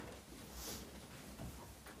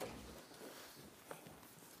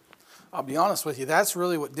I'll be honest with you, that's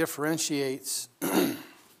really what differentiates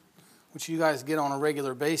what you guys get on a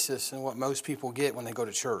regular basis and what most people get when they go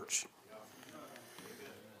to church.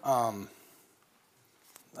 The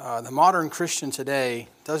modern Christian today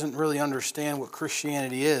doesn't really understand what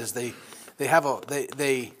Christianity is. They come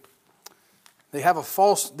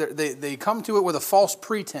to it with a false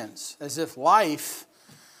pretense, as if life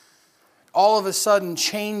all of a sudden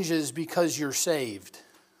changes because you're saved.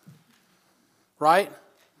 Right?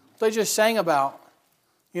 They just sang about,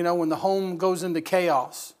 when the home goes into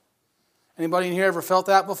chaos. Anybody in here ever felt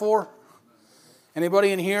that before?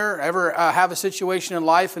 Anybody in here ever have a situation in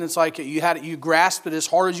life and it's like you grasped it as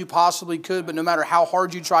hard as you possibly could, but no matter how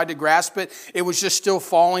hard you tried to grasp it, it was just still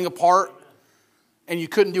falling apart and you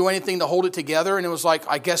couldn't do anything to hold it together, and it was like,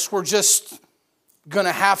 I guess we're just going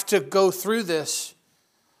to have to go through this,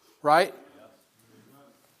 right?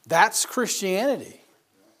 That's Christianity.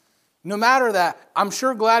 No matter that, I'm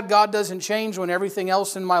sure glad God doesn't change when everything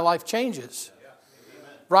else in my life changes.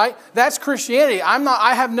 Right? That's Christianity.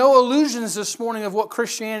 I have no illusions this morning of what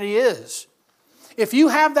Christianity is. If you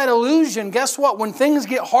have that illusion, guess what? When things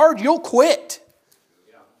get hard, you'll quit.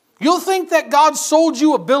 You'll think that God sold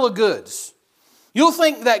you a bill of goods. You'll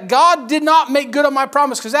think that God did not make good on my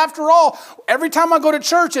promise. Because after all, every time I go to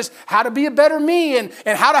church, it's how to be a better me and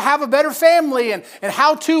how to have a better family and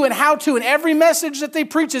how to. And every message that they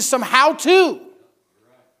preach is some how to.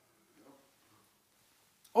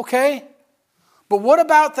 Okay? But what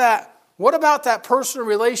about that? What about that personal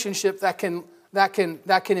relationship that can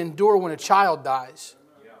endure when a child dies?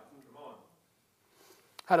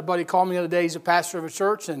 I had a buddy call me the other day. He's a pastor of a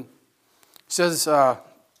church, and he says,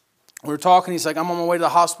 we were talking. He's like, I'm on my way to the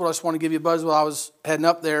hospital. I just want to give you a buzz while I was heading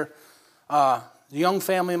up there. The young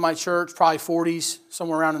family in my church, probably 40s,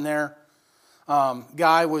 somewhere around in there.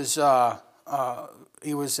 Guy was he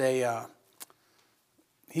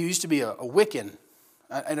used to be a Wiccan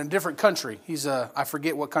in a different country. I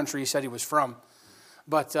forget what country he said he was from,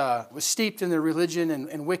 but was steeped in their religion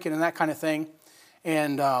and Wiccan and that kind of thing,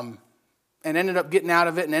 and ended up getting out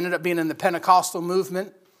of it and ended up being in the Pentecostal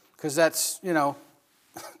movement, because that's,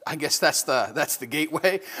 I guess that's the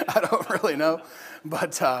gateway. I don't really know,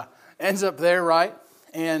 but ends up there, right?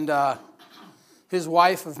 And his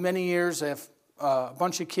wife of many years, they have a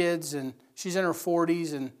bunch of kids, and she's in her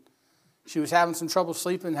 40s, and she was having some trouble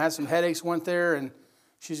sleeping, had some headaches, went there, and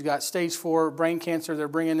she's got stage 4 brain cancer. They're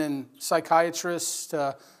bringing in psychiatrists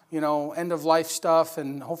to, end of life stuff,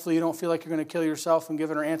 and hopefully you don't feel like you're going to kill yourself, and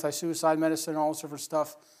giving her anti-suicide medicine and all this different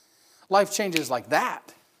stuff. Life changes like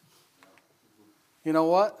that. You know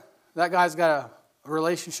what? That guy's got a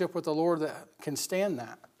relationship with the Lord that can stand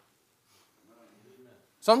that.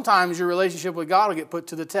 Sometimes your relationship with God will get put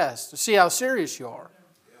to the test to see how serious you are.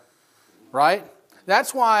 Right?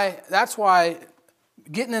 That's why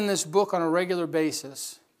getting in this book on a regular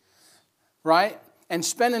basis, right? And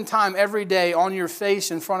spending time every day on your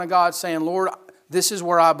face in front of God saying, Lord, this is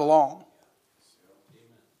where I belong,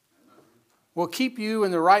 will keep you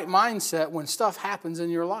in the right mindset when stuff happens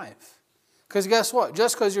in your life. Because guess what?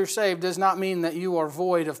 Just because you're saved does not mean that you are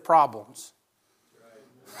void of problems.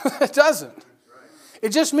 It doesn't. It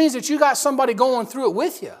just means that you got somebody going through it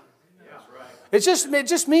with you. It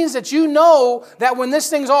just means that you know that when this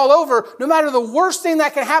thing's all over, no matter the worst thing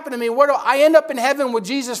that can happen to me, where do I end up in heaven with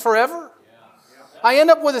Jesus forever? I end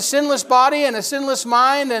up with a sinless body and a sinless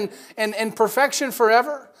mind and perfection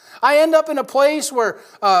forever. I end up in a place where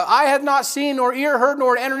I have not seen nor ear heard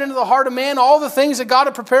nor entered into the heart of man all the things that God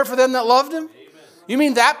had prepared for them that loved Him. You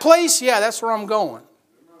mean that place? Yeah, that's where I'm going.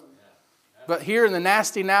 But here in the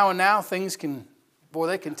nasty now and now, things can,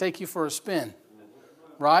 they can take you for a spin.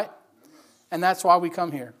 Right? And that's why we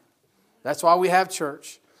come here. That's why we have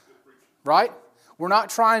church. Right? We're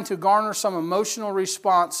not trying to garner some emotional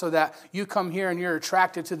response so that you come here and you're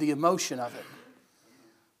attracted to the emotion of it.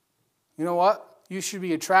 You know what? You should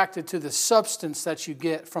be attracted to the substance that you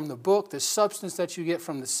get from the book, the substance that you get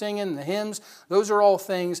from the singing, the hymns. Those are all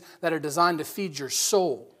things that are designed to feed your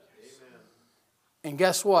soul. And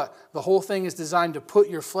guess what? The whole thing is designed to put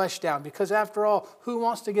your flesh down. Because after all, who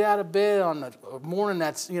wants to get out of bed on a morning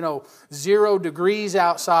that's, 0 degrees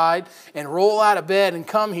outside and roll out of bed and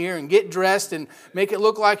come here and get dressed and make it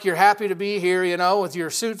look like you're happy to be here, with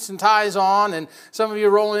your suits and ties on, and some of you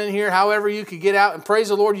rolling in here however you could get out, and praise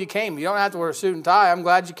the Lord you came. You don't have to wear a suit and tie. I'm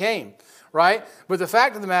glad you came, right? But the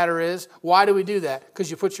fact of the matter is, why do we do that?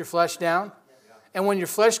 Because you put your flesh down. And when your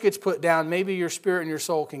flesh gets put down, maybe your spirit and your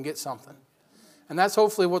soul can get something. And that's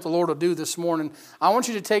hopefully what the Lord will do this morning. I want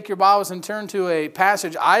you to take your Bibles and turn to a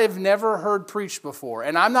passage I have never heard preached before.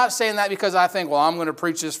 And I'm not saying that because I think, well, I'm going to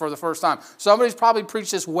preach this for the first time. Somebody's probably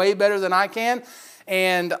preached this way better than I can,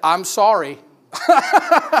 and I'm sorry.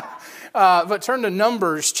 But turn to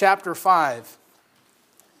Numbers chapter 5.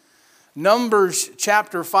 Numbers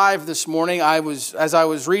chapter 5 this morning. As I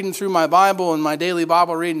was reading through my Bible and my daily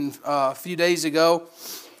Bible reading a few days ago,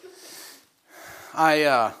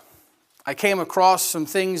 I came across some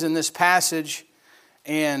things in this passage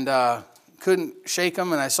and couldn't shake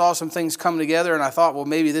them, and I saw some things come together, and I thought, well,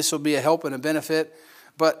 maybe this will be a help and a benefit.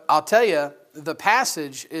 But I'll tell you, the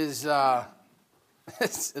passage is is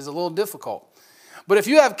a little difficult. But if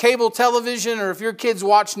you have cable television or if your kids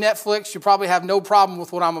watch Netflix, you probably have no problem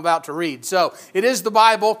with what I'm about to read. So it is the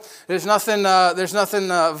Bible. There's nothing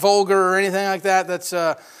vulgar or anything like that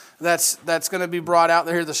that's going to be brought out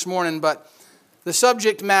here this morning. But the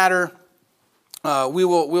subject matter, we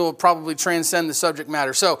will probably transcend the subject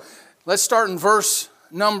matter. So let's start in verse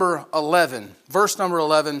number 11. Verse number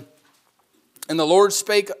 11. And the Lord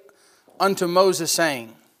spake unto Moses,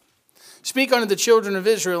 saying, Speak unto the children of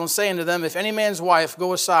Israel, and say unto them, If any man's wife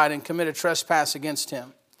go aside and commit a trespass against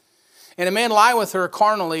him, and a man lie with her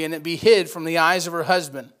carnally, and it be hid from the eyes of her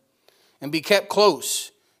husband, and be kept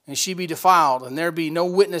close, and she be defiled, and there be no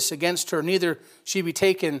witness against her, neither she be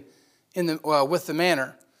taken with the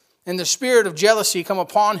manner, and the spirit of jealousy come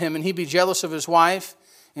upon him, and he be jealous of his wife,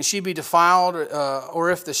 and she be defiled,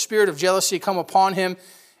 or if the spirit of jealousy come upon him,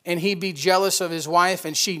 and he be jealous of his wife,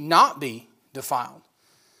 and she not be defiled,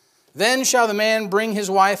 then shall the man bring his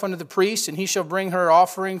wife unto the priest, and he shall bring her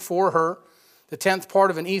offering for her, the 10th part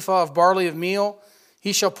of an ephah of barley of meal.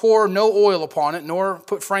 He shall pour no oil upon it, nor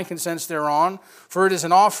put frankincense thereon, for it is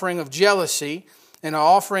an offering of jealousy, and an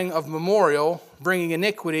offering of memorial, bringing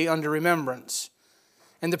iniquity unto remembrance.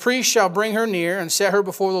 And the priest shall bring her near, and set her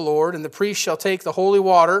before the Lord, and the priest shall take the holy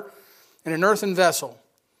water in an earthen vessel,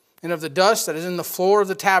 and of the dust that is in the floor of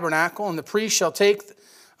the tabernacle, and the priest shall take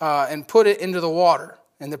and put it into the water.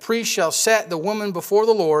 And the priest shall set the woman before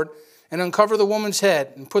the Lord, and uncover the woman's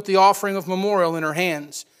head, and put the offering of memorial in her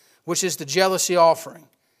hands, which is the jealousy offering.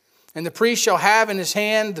 And the priest shall have in his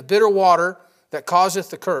hand the bitter water that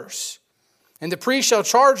causeth the curse. And the priest shall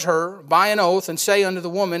charge her by an oath, and say unto the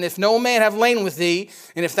woman, If no man have lain with thee,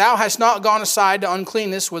 and if thou hast not gone aside to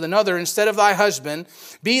uncleanness with another instead of thy husband,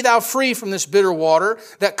 be thou free from this bitter water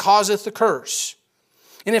that causeth the curse.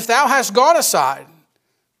 And if thou hast gone aside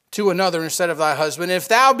to another instead of thy husband, if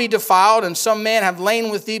thou be defiled, and some man have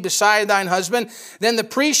lain with thee beside thine husband, then the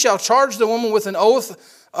priest shall charge the woman with an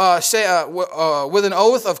oath, with an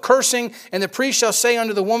oath of cursing, and the priest shall say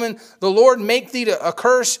unto the woman, The Lord make thee a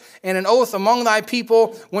curse and an oath among thy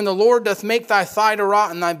people, when the Lord doth make thy thigh to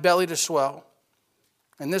rot and thy belly to swell.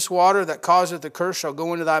 And this water that causeth the curse shall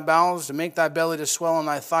go into thy bowels, to make thy belly to swell and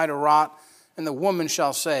thy thigh to rot. And the woman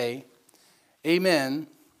shall say, Amen.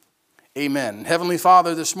 Amen. Heavenly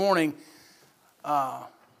Father, this morning,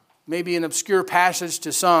 maybe an obscure passage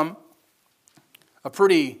to some, a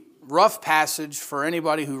pretty rough passage for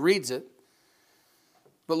anybody who reads it.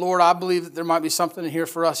 But Lord, I believe that there might be something here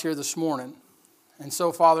for us here this morning. And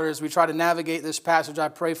so, Father, as we try to navigate this passage, I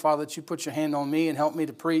pray, Father, that you put your hand on me and help me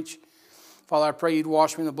to preach. Father, I pray you'd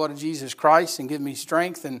wash me in the blood of Jesus Christ and give me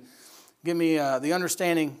strength and give me the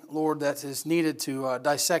understanding, Lord, that is needed to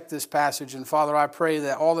dissect this passage. And Father, I pray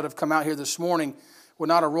that all that have come out here this morning would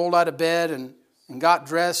not have rolled out of bed and got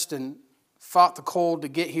dressed and fought the cold to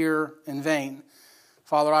get here in vain.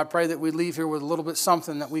 Father, I pray that we leave here with a little bit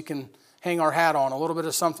something that we can hang our hat on, a little bit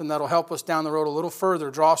of something that will help us down the road a little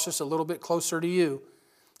further, draw us just a little bit closer to you,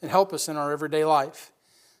 and help us in our everyday life.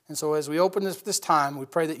 And so as we open this time, we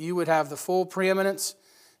pray that you would have the full preeminence,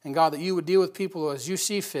 and God, that you would deal with people as you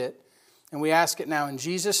see fit. And we ask it now in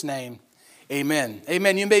Jesus' name. Amen.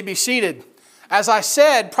 Amen. You may be seated. As I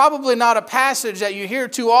said, probably not a passage that you hear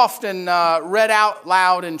too often read out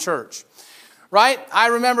loud in church. Right? I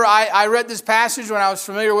remember I read this passage when I was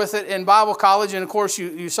familiar with it in Bible college. And of course,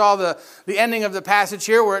 you saw the ending of the passage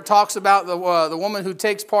here where it talks about the woman who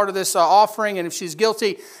takes part of this offering. And if she's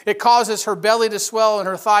guilty, it causes her belly to swell and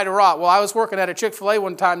her thigh to rot. Well, I was working at a Chick-fil-A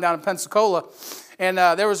one time down in Pensacola. And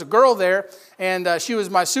there was a girl there, and she was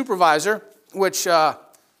my supervisor, which,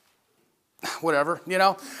 whatever, you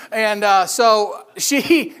know. And so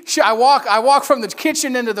I walk from the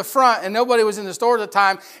kitchen into the front, and nobody was in the store at the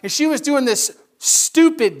time, and she was doing this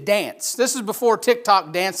stupid dance. This is before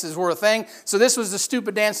TikTok dances were a thing, so this was the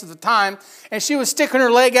stupid dance at the time. And she was sticking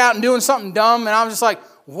her leg out and doing something dumb, and I was just like,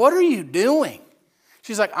 what are you doing?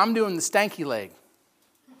 She's like, I'm doing the stanky leg.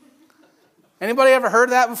 Anybody ever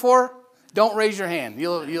heard that before? Don't raise your hand.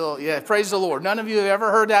 Yeah, praise the Lord. None of you have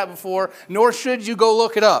ever heard that before, nor should you go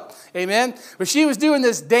look it up. Amen? But she was doing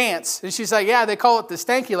this dance, and she's like, yeah, they call it the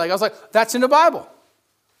stanky leg. I was like, that's in the Bible.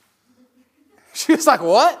 She was like,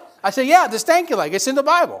 what? I said, yeah, the stanky leg. It's in the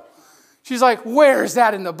Bible. She's like, where is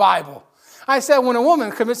that in the Bible? I said, when a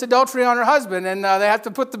woman commits adultery on her husband, and they have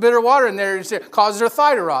to put the bitter water in there, it causes her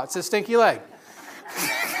thigh to rot. It's a stinky leg.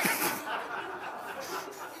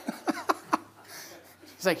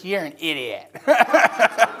 He's like, you're an idiot.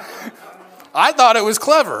 I thought it was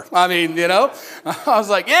clever. I mean, I was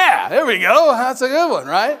like, yeah, there we go. That's a good one,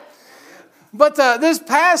 right? But this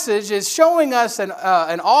passage is showing us an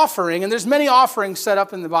offering, and there's many offerings set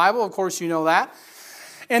up in the Bible. Of course, you know that.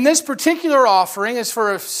 And this particular offering is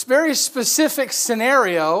for a very specific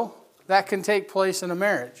scenario that can take place in a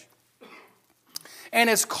marriage. And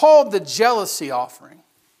it's called the jealousy offering.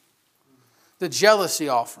 The jealousy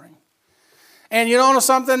offering. And you know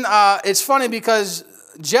something? It's funny because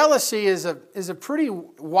jealousy is a pretty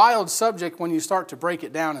wild subject when you start to break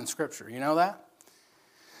it down in Scripture. You know that?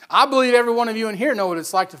 I believe every one of you in here know what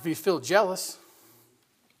it's like to feel jealous.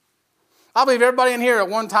 I believe everybody in here at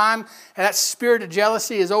one time, that spirit of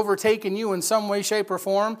jealousy has overtaken you in some way, shape, or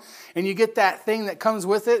form. And you get that thing that comes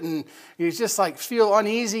with it, and you just like feel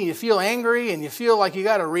uneasy, you feel angry, and you feel like you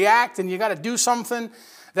got to react and you got to do something.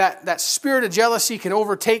 That spirit of jealousy can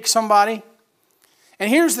overtake somebody. And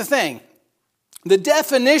here's the thing. The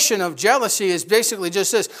definition of jealousy is basically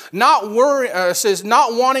just this. Says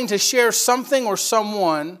not wanting to share something or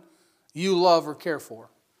someone you love or care for.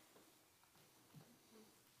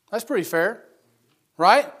 That's pretty fair,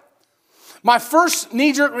 right? My first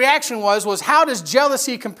knee-jerk reaction was how does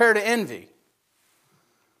jealousy compare to envy?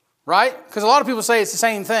 Right? Because a lot of people say it's the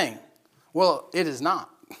same thing. Well, it is not.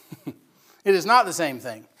 It is not the same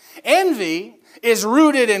thing. Envy is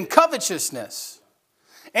rooted in covetousness.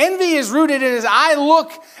 Envy is rooted in I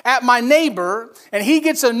look at my neighbor and he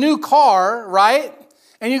gets a new car, right?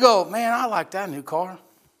 And you go, man, I like that new car.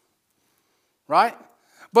 Right?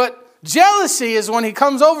 But jealousy is when he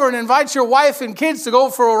comes over and invites your wife and kids to go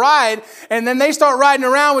for a ride, and then they start riding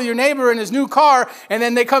around with your neighbor in his new car, and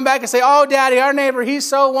then they come back and say, oh, Daddy, our neighbor, he's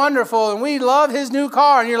so wonderful, and we love his new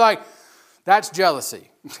car. And you're like, that's jealousy.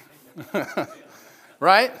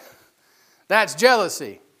 Right? That's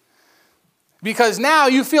jealousy. Because now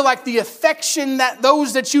you feel like the affection that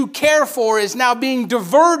those that you care for is now being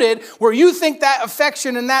diverted, where you think that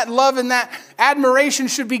affection and that love and that admiration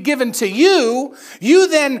should be given to you. You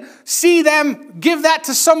then see them give that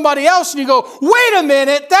to somebody else and you go, wait a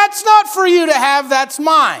minute, that's not for you to have, that's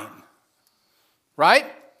mine. Right?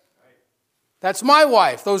 That's my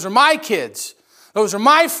wife. Those are my kids. Those are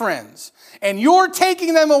my friends. And you're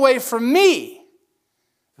taking them away from me.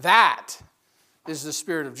 That is the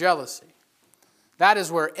spirit of jealousy. That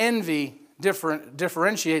is where envy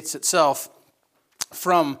differentiates itself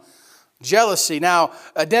from jealousy. Now,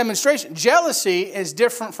 a demonstration. Jealousy is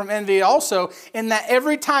different from envy also in that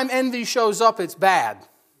every time envy shows up, it's bad.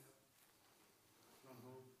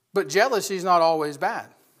 But jealousy is not always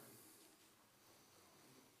bad.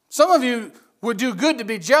 Some of you would do good to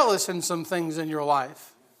be jealous in some things in your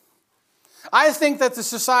life. I think that the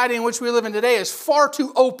society in which we live in today is far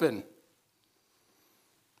too open.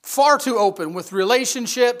 Far too open with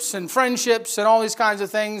relationships and friendships and all these kinds of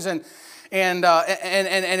things. And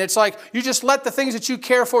it's like you just let the things that you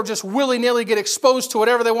care for just willy-nilly get exposed to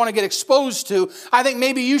whatever they want to get exposed to. I think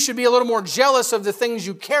maybe you should be a little more jealous of the things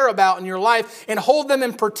you care about in your life and hold them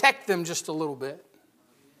and protect them just a little bit.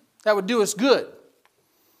 That would do us good.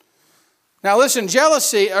 Now listen,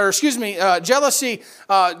 jealousy, just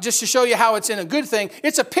to show you how it's in a good thing,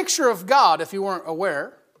 it's a picture of God if you weren't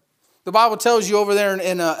aware. The Bible tells you over there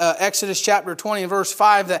in Exodus chapter 20 and verse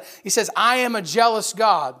 5 that he says, I am a jealous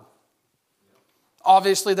God.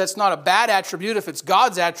 Obviously, that's not a bad attribute if it's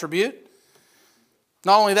God's attribute.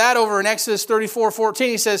 Not only that, over in Exodus 34:14,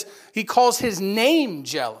 he says he calls his name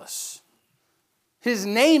jealous. His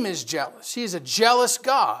name is jealous. He is a jealous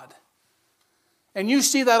God. And you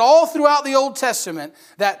see that all throughout the Old Testament,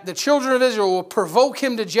 that the children of Israel will provoke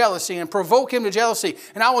him to jealousy and provoke him to jealousy.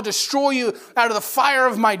 And I will destroy you out of the fire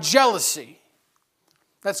of my jealousy.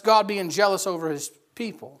 That's God being jealous over his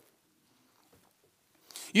people.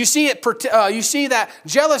 You see that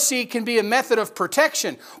jealousy can be a method of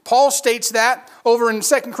protection. Paul states that over in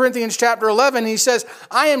 2 Corinthians chapter 11. He says,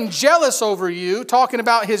 I am jealous over you, talking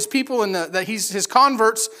about his people and his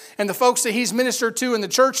converts and the folks that he's ministered to in the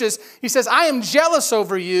churches. He says, I am jealous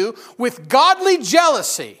over you with godly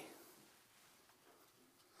jealousy.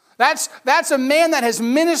 That's a man that has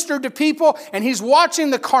ministered to people, and he's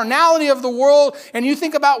watching the carnality of the world. And you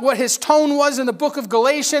think about what his tone was in the book of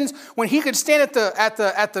Galatians when he could stand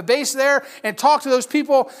at the base there and talk to those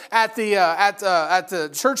people at the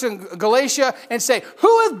church in Galatia and say,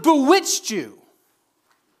 "Who has bewitched you?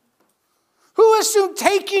 Who has soon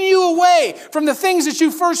taken you away from the things that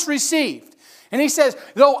you first received?" And he says,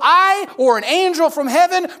 "Though I or an angel from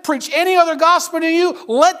heaven preach any other gospel to you,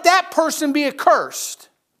 let that person be accursed."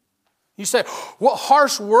 You say, what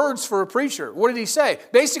harsh words for a preacher. What did he say?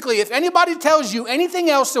 Basically, if anybody tells you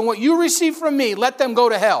anything else than what you receive from me, let them go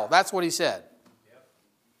to hell. That's what he said. Yep.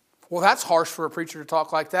 Well, that's harsh for a preacher to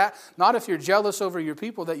talk like that. Not if you're jealous over your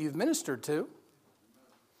people that you've ministered to.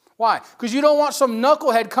 Why? Because you don't want some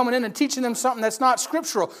knucklehead coming in and teaching them something that's not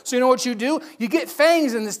scriptural. So you know what you do? You get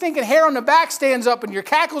fangs and the stinking hair on the back stands up and your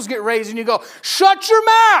cackles get raised and you go, "Shut your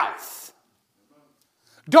mouth.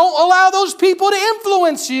 Don't allow those people to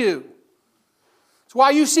influence you." It's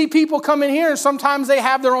why you see people come in here and sometimes they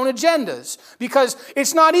have their own agendas. Because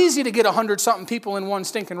it's not easy to get 100-something people in one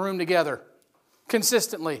stinking room together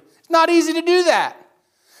consistently. It's not easy to do that.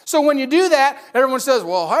 So when you do that, everyone says,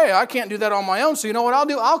 "Well, hey, I can't do that on my own. So you know what I'll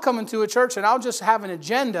do? I'll come into a church and I'll just have an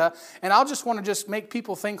agenda and I'll just want to just make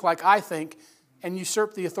people think like I think and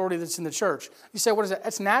usurp the authority that's in the church." You say, "What is that?"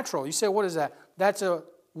 That's natural. You say, "What is that?" That's a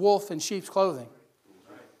wolf in sheep's clothing.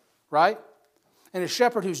 Right? And a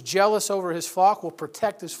shepherd who's jealous over his flock will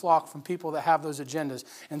protect his flock from people that have those agendas.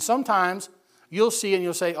 And sometimes you'll see it and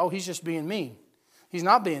you'll say, "Oh, he's just being mean." He's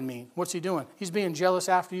not being mean. What's he doing? He's being jealous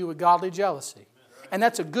after you with godly jealousy. And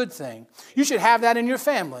that's a good thing. You should have that in your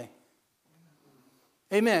family.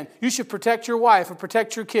 Amen. You should protect your wife and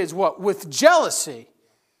protect your kids. What? With jealousy.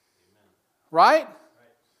 Right?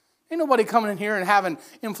 Ain't nobody coming in here and having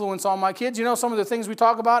influence on my kids. You know some of the things we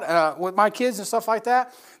talk about with my kids and stuff like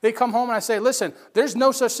that? They come home and I say, "Listen, there's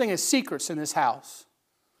no such thing as secrets in this house.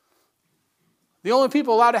 The only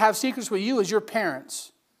people allowed to have secrets with you is your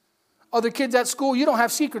parents. Other kids at school, you don't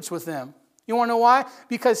have secrets with them. You want to know why?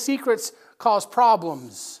 Because secrets cause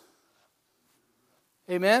problems."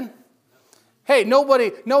 Amen? Hey,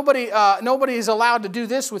 nobody is allowed to do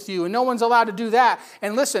this with you, and no one's allowed to do that.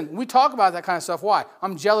 And listen, we talk about that kind of stuff. Why?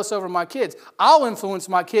 I'm jealous over my kids. I'll influence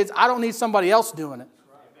my kids. I don't need somebody else doing it.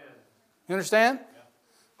 You understand? Yeah.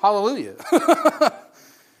 Hallelujah.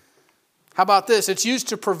 How about this? It's used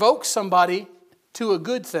to provoke somebody to a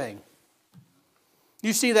good thing.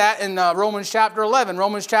 You see that in Romans chapter 11.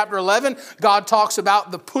 Romans chapter 11, God talks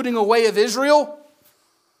about the putting away of Israel.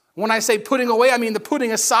 When I say putting away, I mean the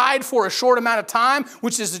putting aside for a short amount of time,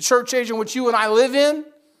 which is the church age in which you and I live in.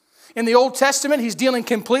 In the Old Testament, he's dealing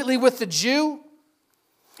completely with the Jew.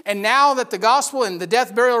 And now that the gospel and the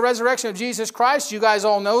death, burial, resurrection of Jesus Christ, you guys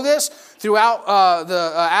all know this, throughout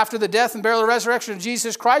after the death and burial, resurrection of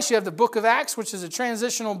Jesus Christ, you have the book of Acts, which is a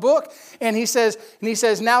transitional book. And he says,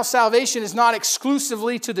 now salvation is not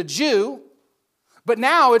exclusively to the Jew, but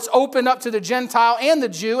now it's opened up to the Gentile and the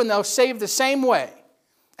Jew, and they'll save the same way.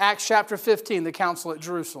 Acts chapter 15, the council at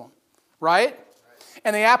Jerusalem, right?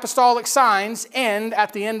 And the apostolic signs end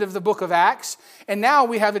at the end of the book of Acts. And now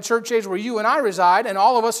we have a church age where you and I reside, and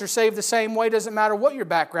all of us are saved the same way. Doesn't matter what your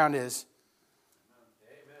background is.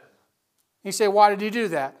 Amen. You say, why did he do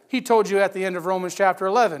that? He told you at the end of Romans chapter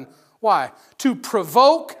 11. Why? To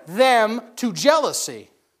provoke them to jealousy.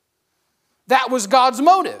 That was God's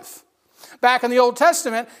motive. Back in the Old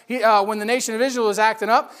Testament, when the nation of Israel was acting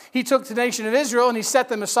up, he took the nation of Israel and he set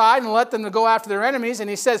them aside and let them to go after their enemies. And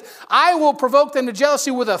he says, "I will provoke them to jealousy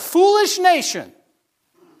with a foolish nation."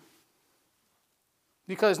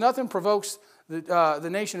 Because nothing provokes the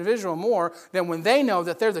nation of Israel more than when they know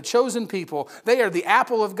that they're the chosen people. They are the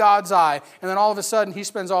apple of God's eye. And then all of a sudden, he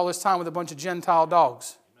spends all his time with a bunch of Gentile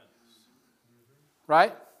dogs.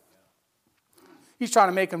 Right? He's trying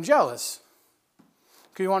to make them jealous.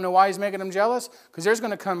 You want to know why he's making them jealous? Because there's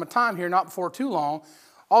going to come a time here, not before too long,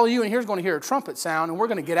 all of you in here is going to hear a trumpet sound, and we're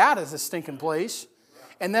going to get out of this stinking place.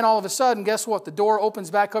 And then all of a sudden, guess what? The door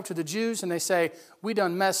opens back up to the Jews, and they say, "We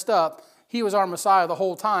done messed up. He was our Messiah the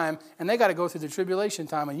whole time, and they got to go through the tribulation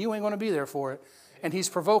time, and you ain't going to be there for it." And he's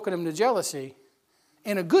provoking them to jealousy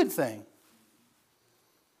in a good thing.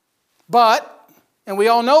 But, and we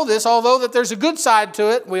all know this, although that there's a good side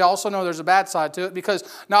to it, we also know there's a bad side to it, because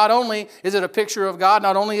not only is it a picture of God,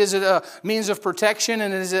 not only is it a means of protection,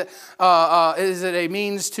 and is it a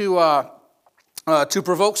means to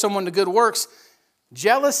provoke someone to good works,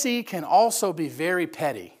 jealousy can also be very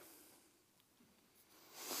petty.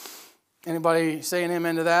 Anybody saying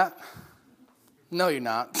amen to that? No, you're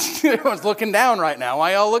not. Everyone's looking down right now.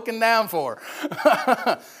 Why y'all looking down for?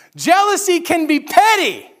 Jealousy can be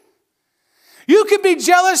petty. You can be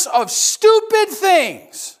jealous of stupid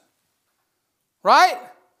things. Right?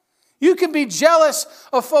 You can be jealous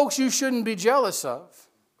of folks you shouldn't be jealous of.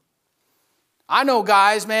 I know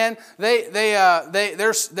guys, man, they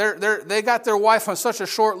got their wife on such a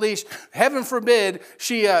short leash. Heaven forbid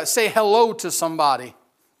she say hello to somebody.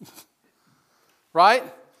 Right?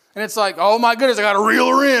 And it's like, oh my goodness, I got to reel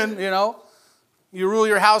her in, you know. You rule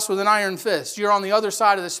your house with an iron fist. You're on the other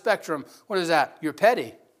side of the spectrum. What is that? You're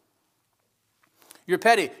petty. You're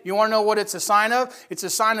petty. You want to know what it's a sign of? It's a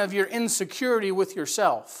sign of your insecurity with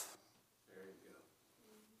yourself.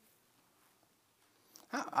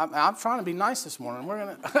 I'm trying to be nice this morning.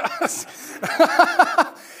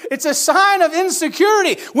 It's a sign of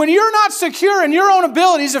insecurity. When you're not secure in your own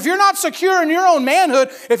abilities, if you're not secure in your own manhood,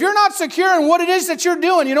 if you're not secure in what it is that you're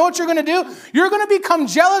doing, you know what you're going to do? You're going to become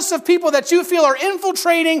jealous of people that you feel are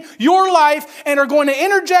infiltrating your life and are going to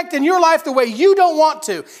interject in your life the way you don't want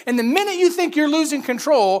to. And the minute you think you're losing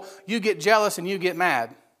control, you get jealous and you get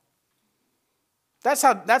mad. That's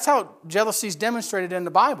how jealousy is demonstrated in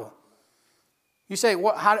the Bible. You say,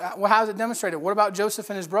 how is it demonstrated? What about Joseph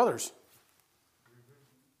and his brothers?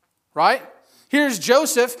 Right? Here's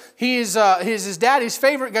Joseph. He's his daddy's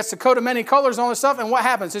favorite, gets the coat of many colors and all this stuff. And what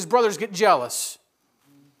happens? His brothers get jealous.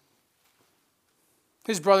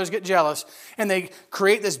 His brothers get jealous. And they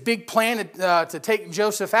create this big plan to take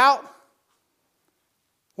Joseph out.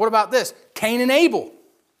 What about this? Cain and Abel.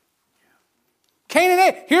 Cain and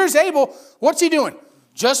Abel. Here's Abel. What's he doing?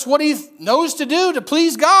 Just what he knows to do to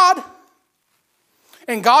please God.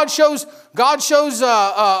 And God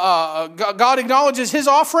acknowledges his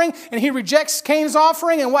offering, and he rejects Cain's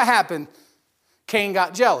offering, and what happened? Cain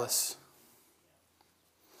got jealous.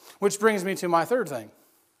 Which brings me to my third thing.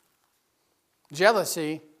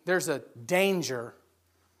 Jealousy, there's a danger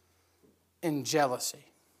in jealousy.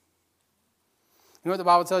 You know what the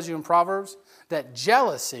Bible tells you in Proverbs? That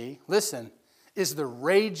jealousy, listen, is the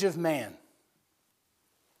rage of man.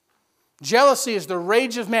 Jealousy is the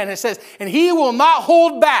rage of man. And it says, and he will not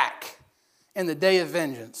hold back in the day of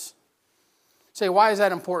vengeance. Say, why is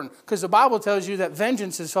that important? Because the Bible tells you that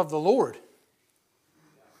vengeance is of the Lord.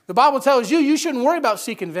 The Bible tells you shouldn't worry about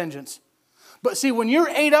seeking vengeance. But see, when you're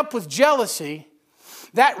ate up with jealousy,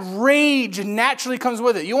 that rage naturally comes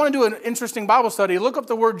with it. You want to do an interesting Bible study, look up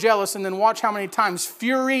the word jealous and then watch how many times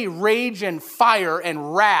fury, rage, and fire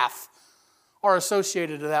and wrath are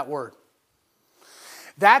associated to that word.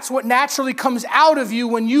 That's what naturally comes out of you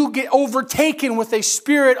when you get overtaken with a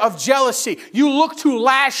spirit of jealousy. You look to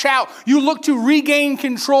lash out. You look to regain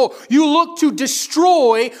control. You look to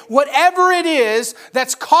destroy whatever it is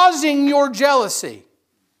that's causing your jealousy.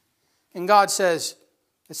 And God says,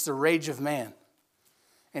 it's the rage of man.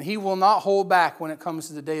 And he will not hold back when it comes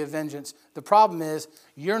to the day of vengeance. The problem is,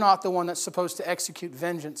 you're not the one that's supposed to execute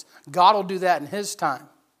vengeance. God will do that in his time.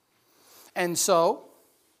 And so,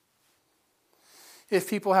 if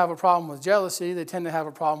people have a problem with jealousy, they tend to have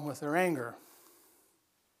a problem with their anger.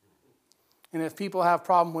 And if people have a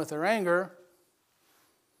problem with their anger,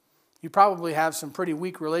 you probably have some pretty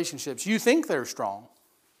weak relationships. You think they're strong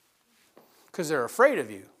because they're afraid of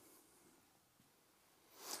you.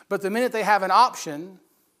 But the minute they have an option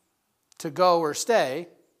to go or stay,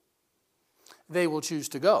 they will choose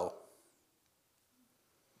to go.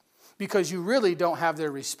 Because you really don't have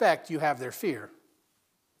their respect, you have their fear.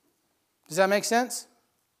 Does that make sense?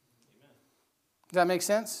 Does that make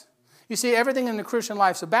sense? You see, everything in the Christian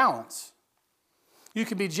life is a balance. You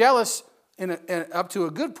can be jealous up to a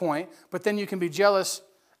good point, but then you can be jealous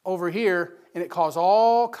over here, and it causes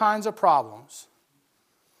all kinds of problems.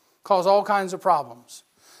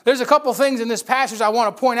 There's a couple things in this passage I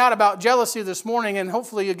want to point out about jealousy this morning, and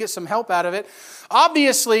hopefully you'll get some help out of it.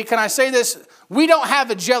 Obviously, can I say this? We don't have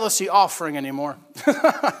a jealousy offering anymore.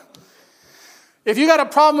 If you got a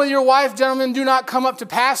problem with your wife, gentlemen, do not come up to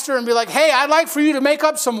pastor and be like, hey, I'd like for you to make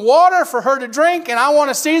up some water for her to drink, and I want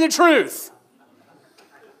to see the truth.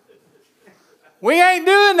 We ain't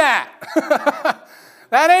doing that.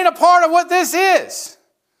 That ain't a part of what this is.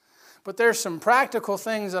 But there's some practical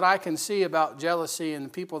things that I can see about jealousy and the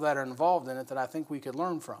people that are involved in it that I think we could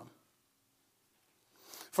learn from.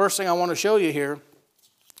 First thing I want to show you here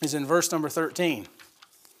is in verse number 13.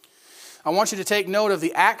 I want you to take note of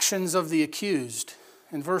the actions of the accused.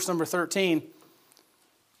 In verse number 13,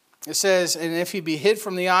 it says, and if he be hid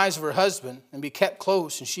from the eyes of her husband, and be kept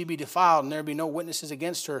close, and she be defiled, and there be no witnesses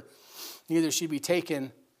against her, neither she be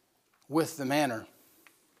taken with the manner.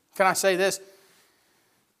 Can I say this?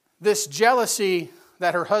 This jealousy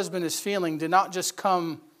that her husband is feeling did not just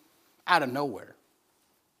come out of nowhere.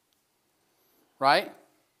 Right?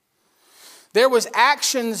 There was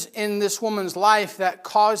actions in this woman's life that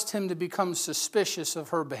caused him to become suspicious of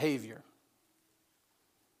her behavior.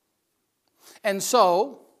 And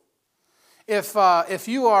so, if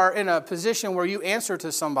you are in a position where you answer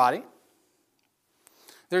to somebody,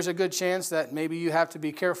 there's a good chance that maybe you have to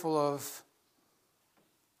be careful of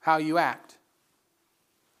how you act.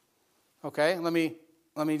 Okay, let me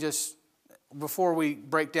just, before we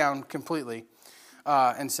break down completely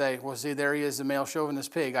and say, well, see, there he is, the male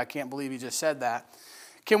chauvinist pig. I can't believe he just said that.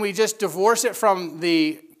 Can we just divorce it from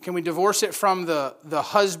the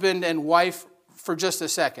husband and wife for just a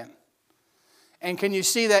second? And can you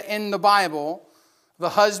see that in the Bible, the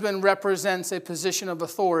husband represents a position of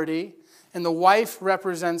authority and the wife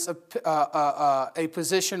represents a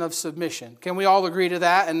position of submission? Can we all agree to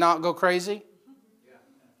that and not go crazy?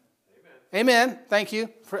 Amen. Thank you.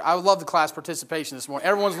 I would love the class participation this morning.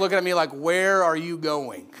 Everyone's looking at me like, where are you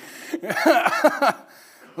going?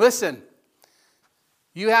 Listen,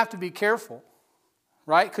 you have to be careful,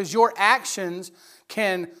 right? Because your actions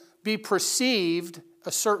can be perceived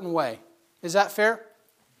a certain way. Is that fair?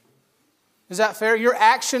 Is that fair? Your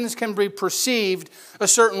actions can be perceived a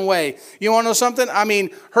certain way. You want to know something? I mean,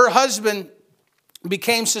 her husband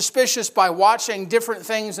became suspicious by watching different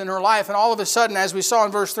things in her life. And all of a sudden, as we saw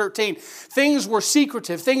in verse 13, things were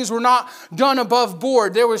secretive. Things were not done above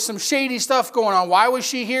board. There was some shady stuff going on. Why was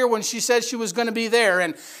she here when she said she was going to be there?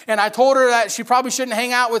 And I told her that she probably shouldn't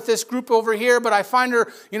hang out with this group over here, but I find her,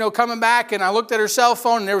 coming back, and I looked at her cell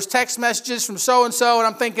phone and there was text messages from so-and-so, and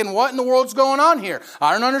I'm thinking, what in the world's going on here?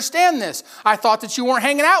 I don't understand this. I thought that you weren't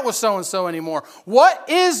hanging out with so-and-so anymore. What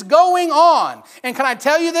is going on? And can I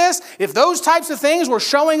tell you this? If those types of things were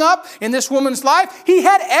showing up in this woman's life, he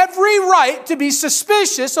had every right to be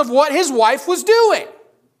suspicious of what his wife was doing.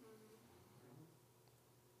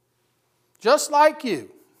 Just like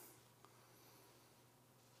you.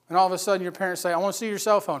 And all of a sudden your parents say, I want to see your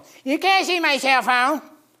cell phone. You can't see my cell phone.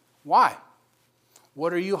 Why?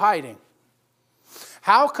 What are you hiding?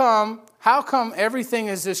 How come everything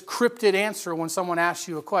is this cryptid answer when someone asks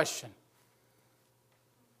you a question?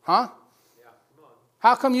 Huh?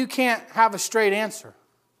 How come you can't have a straight answer?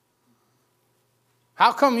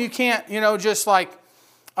 How come you can't, just like,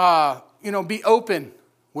 be open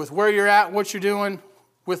with where you're at, what you're doing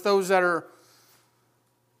with those that are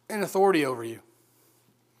in authority over you?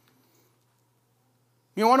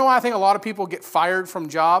 You want to know why I think a lot of people get fired from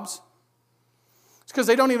jobs? It's because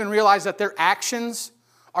they don't even realize that their actions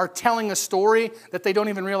are telling a story that they don't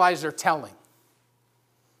even realize they're telling.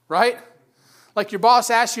 Right? Like your boss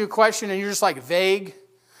asks you a question and you're just like vague.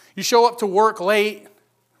 You show up to work late,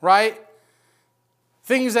 right?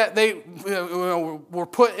 Things that they were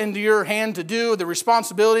put into your hand to do, the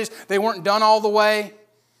responsibilities, they weren't done all the way.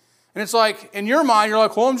 And it's like, in your mind, you're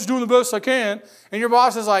like, well, I'm just doing the best I can. And your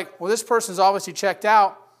boss is like, well, this person's obviously checked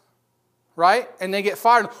out, right? And they get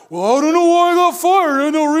fired. Well, I don't know why I got fired.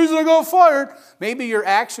 There's no reason I got fired. Maybe your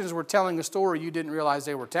actions were telling a story you didn't realize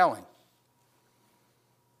they were telling.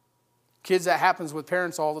 Kids, that happens with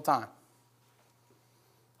parents all the time.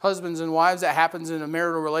 Husbands and wives, that happens in a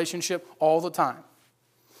marital relationship all the time.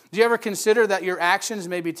 Do you ever consider that your actions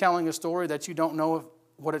may be telling a story that you don't know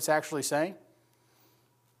what it's actually saying?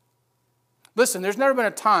 Listen, there's never been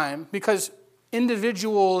a time, because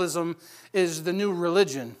individualism is the new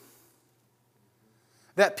religion,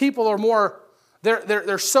 that people are more,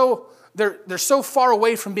 they're so far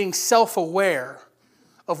away from being self-aware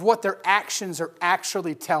of what their actions are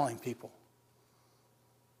actually telling people.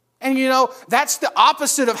 And that's the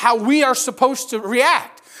opposite of how we are supposed to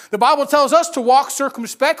react. The Bible tells us to walk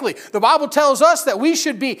circumspectly. The Bible tells us that we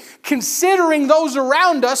should be considering those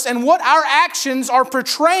around us and what our actions are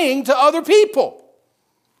portraying to other people.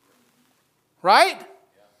 Right?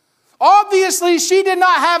 Obviously, she did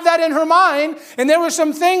not have that in her mind, and there were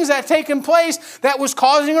some things that had taken place that was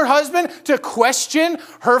causing her husband to question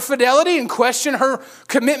her fidelity and question her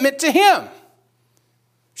commitment to him.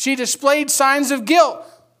 She displayed signs of guilt.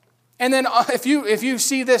 And then if you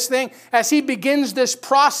see this thing, as he begins this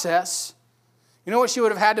process, you know what she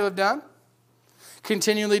would have had to have done?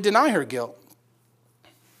 Continually deny her guilt.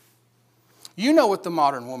 You know what the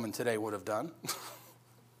modern woman today would have done.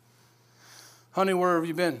 Honey, where have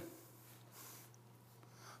you been?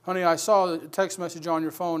 Honey, I saw a text message on your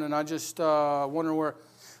phone and I just wonder where.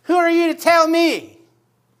 Who are you to tell me?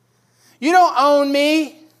 You don't own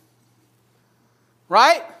me.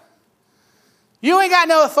 Right? You ain't got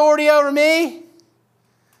no authority over me.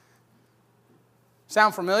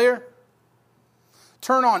 Sound familiar?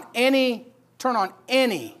 Turn on any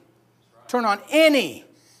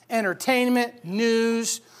entertainment,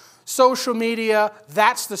 news, social media.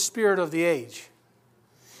 That's the spirit of the age.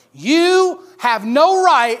 You have no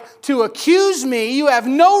right to accuse me. You have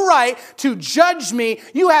no right to judge me.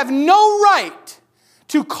 You have no right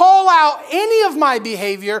to call out any of my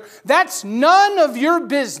behavior. That's none of your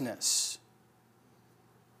business.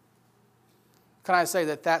 Can I say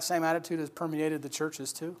that that same attitude has permeated the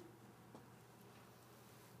churches too?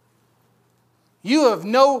 You have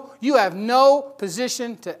no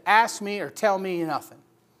position to ask me or tell me nothing.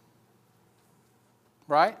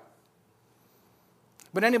 Right?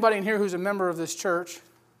 But anybody in here who's a member of this church,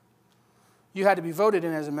 you had to be voted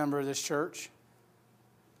in as a member of this church.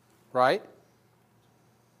 Right?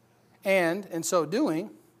 And in so doing,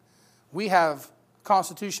 we have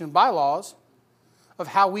constitution and bylaws of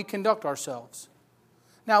how we conduct ourselves.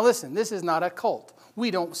 Now listen, this is not a cult. We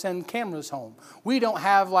don't send cameras home. We don't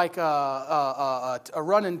have like a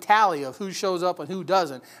running tally of who shows up and who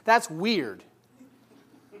doesn't. That's weird.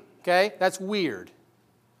 Okay? That's weird.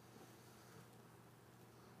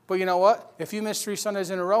 But you know what? If you miss 3 Sundays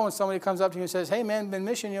in a row and somebody comes up to you and says, hey man, been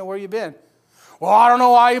missing you, where you been? Well, I don't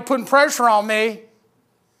know why you're putting pressure on me.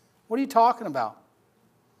 What are you talking about?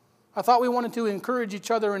 I thought we wanted to encourage each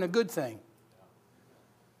other in a good thing.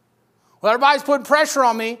 Well, everybody's putting pressure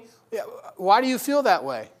on me. Why do you feel that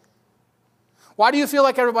way? Why do you feel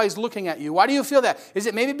like everybody's looking at you? Why do you feel that? Is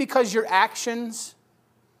it maybe because your actions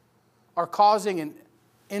are causing an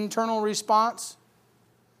internal response?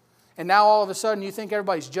 And now all of a sudden you think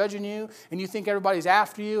everybody's judging you and you think everybody's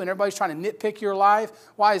after you and everybody's trying to nitpick your life?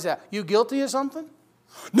 Why is that? You guilty of something?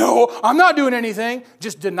 No, I'm not doing anything.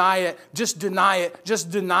 Just deny it. Just deny it. Just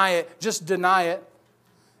deny it. Just deny it.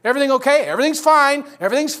 Everything okay? Everything's fine.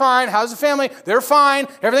 Everything's fine. How's the family? They're fine.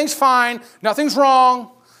 Everything's fine. Nothing's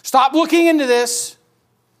wrong. Stop looking into this.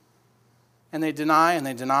 And they deny and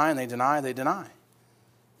they deny and they deny and they deny.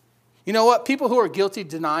 You know what? People who are guilty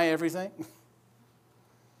deny everything.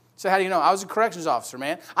 So how do you know? I was a corrections officer,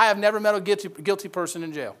 man. I have never met a guilty person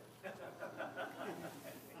in jail.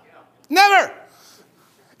 Never.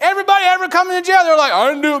 Everybody ever come into jail, they're like, I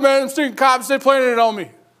didn't do it, man. I'm stinking cops. They planted it on me.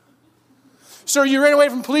 Sir, you ran away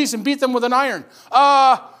from police and beat them with an iron.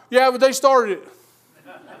 Yeah, but they started it.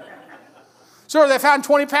 Sir, they found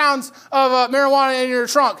 20 pounds of marijuana in your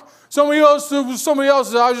trunk. Somebody else, I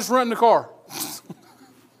was just renting the car.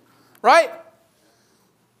 Right?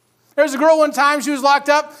 There's a girl one time, she was locked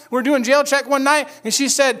up. We were doing jail check one night, and she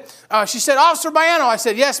said, Officer Baiano. I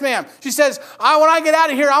said, yes, ma'am. She says, when I get out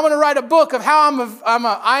of here, I'm going to write a book of how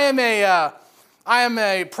I am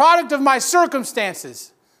a product of my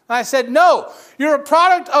circumstances. And I said, no, you're a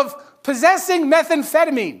product of possessing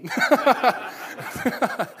methamphetamine.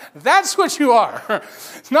 That's what you are.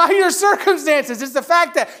 It's not your circumstances. It's the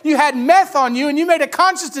fact that you had meth on you and you made a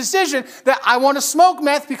conscious decision that I want to smoke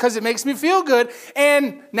meth because it makes me feel good.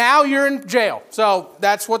 And now you're in jail. So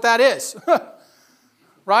that's what that is.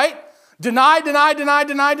 Right? Deny, deny, deny,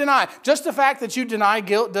 deny, deny. Just the fact that you deny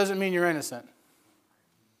guilt doesn't mean you're innocent.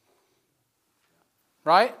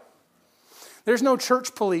 Right? There's no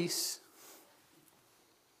church police.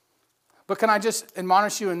 But can I just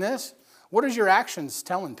admonish you in this? What is your actions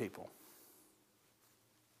telling people?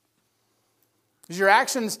 Is your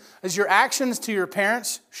actions to your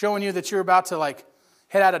parents showing you that you're about to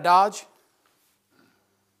head out of Dodge?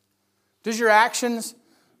 Does your actions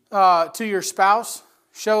to your spouse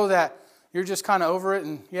show that you're just kind of over it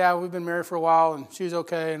and yeah, we've been married for a while and she's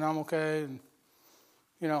okay and I'm okay and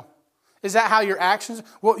is that how your actions?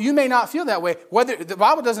 Well, you may not feel that way. Whether the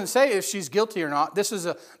Bible doesn't say if she's guilty or not.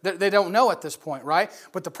 They don't know at this point, right?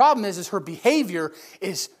 But the problem is her behavior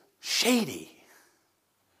is shady.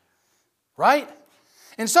 Right?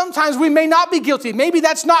 And sometimes we may not be guilty. Maybe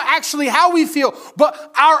that's not actually how we feel,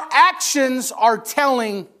 but our actions are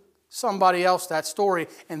telling somebody else that story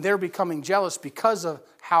and they're becoming jealous because of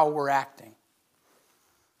how we're acting.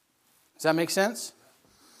 Does that make sense?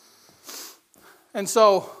 And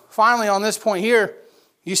so, finally, on this point here,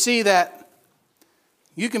 you see that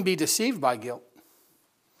you can be deceived by guilt.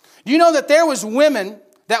 Do you know that there was women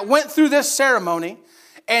that went through this ceremony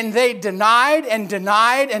and they denied and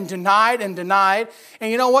denied and denied and denied.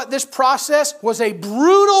 And you know what? This process was a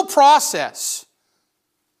brutal process.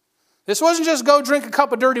 This wasn't just go drink a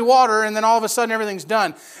cup of dirty water and then all of a sudden everything's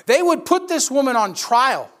done. They would put this woman on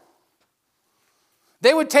trial.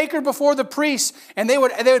 They would take her before the priest and they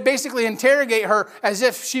would basically interrogate her as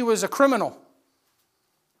if she was a criminal.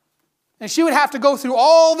 And she would have to go through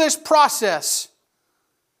all this process,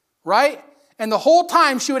 right? And the whole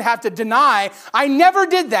time she would have to deny, I never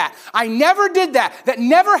did that. I never did that. That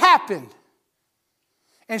never happened.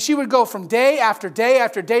 And she would go from day after day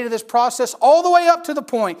after day to this process all the way up to the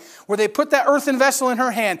point where they put that earthen vessel in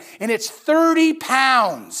her hand and it's 30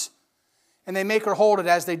 pounds. And they make her hold it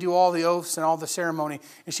as they do all the oaths and all the ceremony.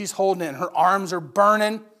 And she's holding it, and her arms are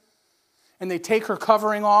burning. And they take her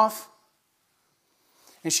covering off.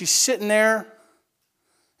 And she's sitting there.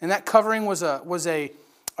 And that covering was a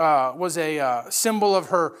symbol of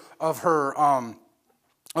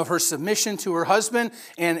her submission to her husband,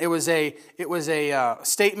 and it was a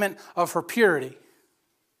statement of her purity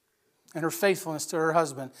and her faithfulness to her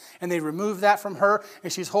husband. And they removed that from her,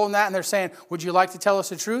 and she's holding that, and they're saying, "Would you like to tell us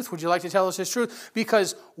the truth? Would you like to tell us the truth?"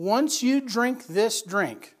 Because once you drink this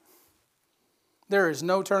drink, there is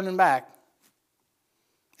no turning back,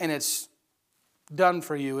 and it's done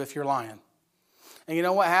for you if you're lying. And you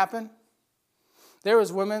know what happened? There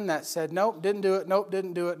was women that said, "Nope, didn't do it, nope,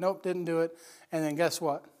 didn't do it, nope, didn't do it." And then guess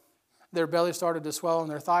what? Their belly started to swell and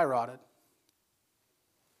their thigh rotted.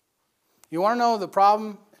 You want to know the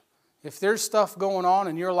problem? If there's stuff going on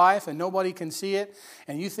in your life and nobody can see it,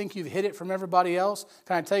 and you think you've hid it from everybody else,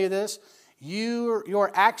 can I tell you this?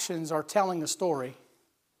 Your actions are telling a story.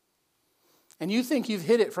 And you think you've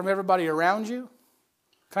hid it from everybody around you?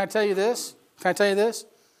 Can I tell you this? Can I tell you this?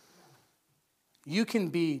 You can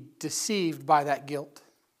be deceived by that guilt.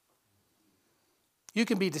 You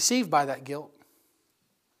can be deceived by that guilt.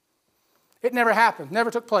 It never happened. Never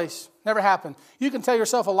took place. Never happened. You can tell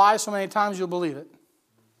yourself a lie so many times you'll believe it.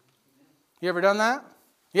 You ever done that?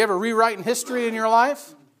 You ever rewritten history in your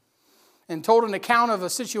life and told an account of a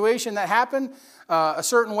situation that happened a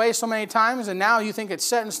certain way so many times, and now you think it's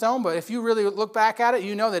set in stone, but if you really look back at it,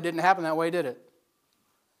 you know that didn't happen that way, did it?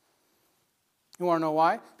 You want to know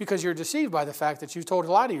why? Because you're deceived by the fact that you've told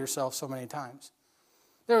a lie to yourself so many times.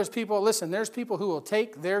 There's people who will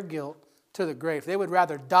take their guilt to the grave. They would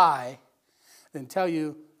rather die than tell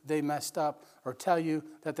you they messed up or tell you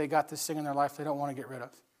that they got this thing in their life they don't want to get rid of.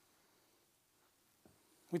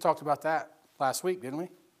 We talked about that last week, didn't we?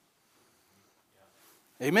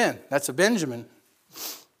 Yeah. Amen. That's a Benjamin.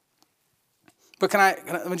 But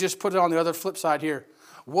let me just put it on the other flip side here.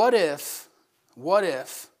 What if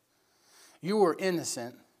you were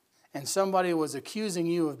innocent and somebody was accusing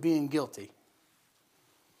you of being guilty?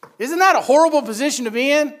 Isn't that a horrible position to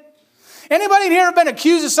be in? Anybody in here have been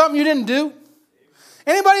accused of something you didn't do?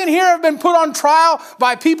 Anybody in here have been put on trial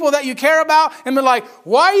by people that you care about and been like,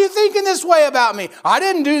 "Why are you thinking this way about me? I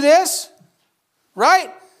didn't do this."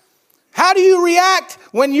 Right? How do you react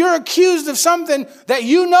when you're accused of something that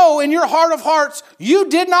you know in your heart of hearts you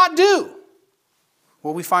did not do?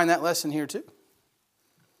 Well, we find that lesson here too.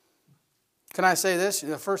 Can I say this?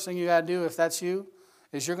 The first thing you got to do, if that's you,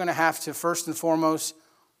 is you're going to have to first and foremost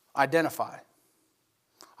identify.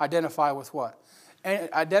 Identify with what?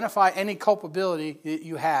 Identify any culpability that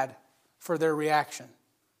you had for their reaction.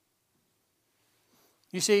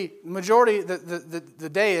 You see, the majority, the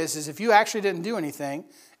day is if you actually didn't do anything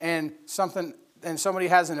and somebody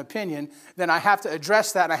has an opinion, then I have to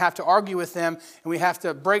address that and I have to argue with them and we have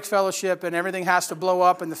to break fellowship and everything has to blow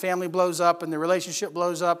up and the family blows up and the relationship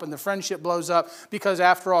blows up and the friendship blows up because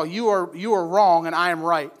after all, you are wrong and I am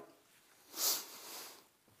right.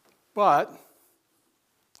 But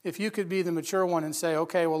if you could be the mature one and say,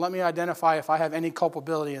 "Okay, well, let me identify if I have any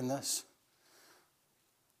culpability in this."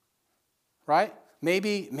 Right?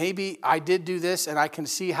 Maybe I did do this and I can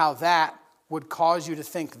see how that would cause you to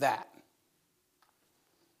think that.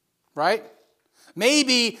 Right?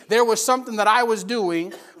 Maybe there was something that I was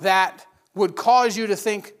doing that would cause you to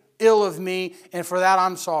think ill of me, and for that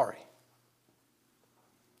I'm sorry.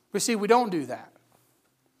 But see, we don't do that.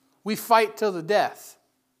 We fight till the death.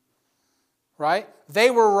 Right?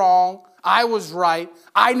 They were wrong. I was right.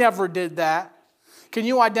 I never did that. Can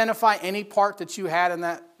you identify any part that you had in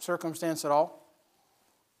that circumstance at all?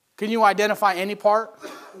 Can you identify any part?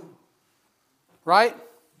 Right?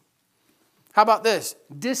 How about this?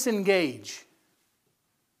 Disengage.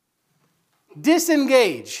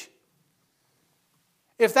 Disengage.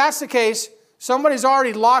 If that's the case, somebody's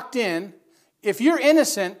already locked in. If you're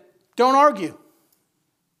innocent, don't argue.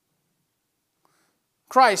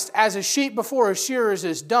 Christ, as a sheep before his shearers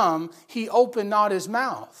is dumb, he opened not his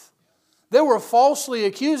mouth. They were falsely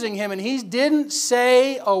accusing him, and he didn't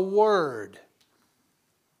say a word.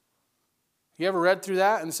 You ever read through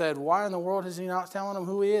that and said, "Why in the world is he not telling them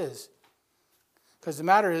who he is?" Because the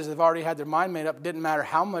matter is, they've already had their mind made up. It didn't matter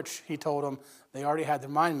how much he told them, they already had their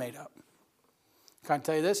mind made up. Can I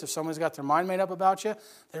tell you this? If someone's got their mind made up about you,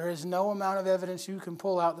 there is no amount of evidence you can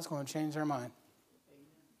pull out that's going to change their mind.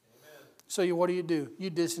 So what do? You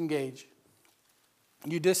disengage.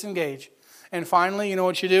 You disengage. And finally, you know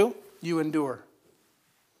what you do? You endure.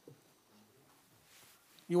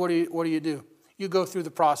 What do you do? You go through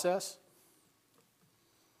the process.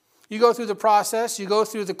 You go through the process. You go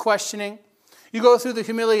through the questioning. You go through the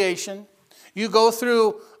humiliation. You go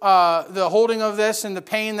through the holding of this and the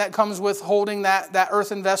pain that comes with holding that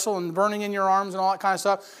earthen vessel and burning in your arms and all that kind of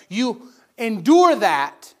stuff. You endure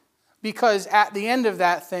that because at the end of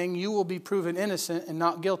that thing, you will be proven innocent and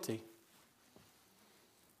not guilty.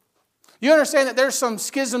 You understand that there's some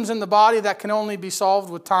schisms in the body that can only be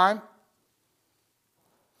solved with time?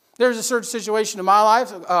 There's a certain situation in my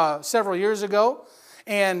life several years ago,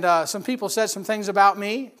 and some people said some things about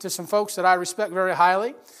me to some folks that I respect very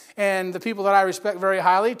highly, and the people that I respect very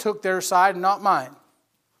highly took their side and not mine.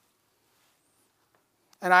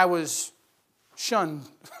 And I was shunned.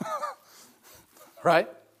 Right?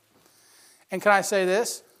 And can I say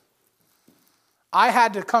this? I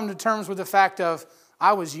had to come to terms with the fact of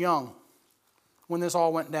I was young when this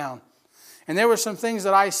all went down. And there were some things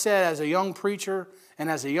that I said as a young preacher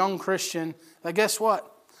and as a young Christian that guess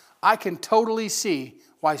what? I can totally see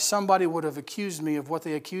why somebody would have accused me of what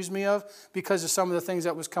they accused me of because of some of the things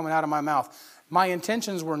that was coming out of my mouth. My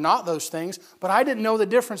intentions were not those things, but I didn't know the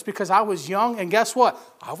difference because I was young, and guess what?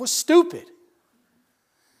 I was stupid.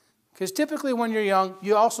 Because typically when you're young,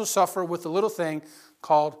 you also suffer with a little thing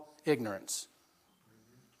called ignorance.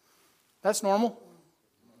 That's normal.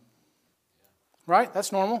 Right?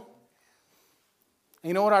 That's normal. And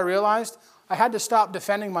you know what I realized? I had to stop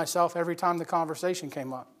defending myself every time the conversation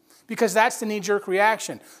came up. Because that's the knee-jerk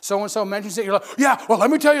reaction. So-and-so mentions it, you're like, yeah, well, let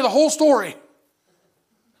me tell you the whole story.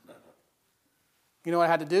 You know what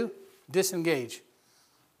I had to do? Disengage.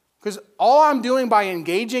 Because all I'm doing by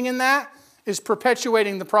engaging in that is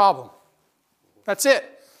perpetuating the problem. That's it.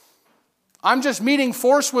 I'm just meeting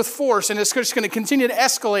force with force, and it's just going to continue to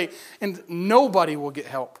escalate, and nobody will get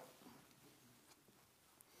help.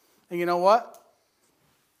 And you know what?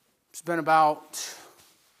 It's been about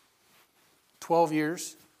 12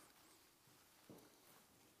 years.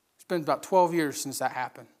 It's been about 12 years since that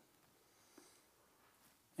happened.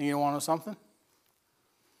 And you want to know something?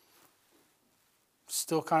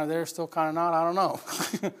 Still kind of there, still kind of not, I don't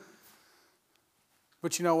know.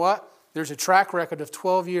 But you know what? There's a track record of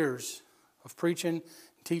 12 years of preaching,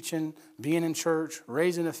 teaching, being in church,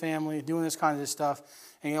 raising a family, doing this kind of stuff.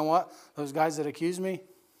 And you know what? Those guys that accuse me,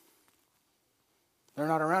 they're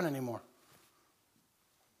not around anymore.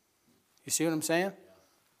 You see what I'm saying?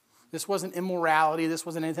 This wasn't immorality. This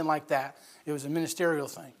wasn't anything like that. It was a ministerial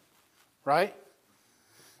thing. Right?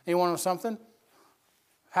 And you want to know something?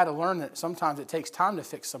 I had to learn that sometimes it takes time to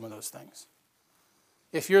fix some of those things.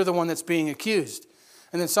 If you're the one that's being accused.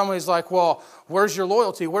 And then somebody's like, well, where's your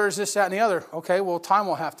loyalty? Where's this, that, and the other? Okay, well, time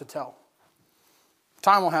will have to tell.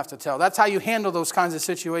 Time will have to tell. That's how you handle those kinds of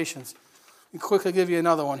situations. I'll quickly give you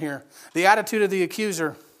another one here. The attitude of the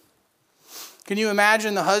accuser. Can you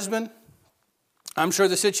imagine the husband? I'm sure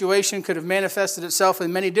the situation could have manifested itself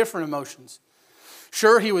in many different emotions.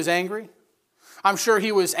 Sure, he was angry. I'm sure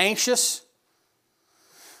he was anxious.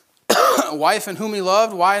 A wife in whom he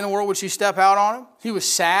loved, why in the world would she step out on him? He was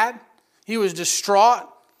sad. He was distraught.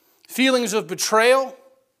 Feelings of betrayal.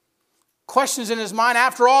 Questions in his mind.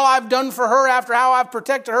 After all I've done for her, after how I've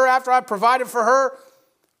protected her, after I've provided for her,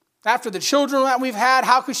 after the children that we've had,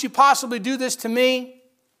 how could she possibly do this to me?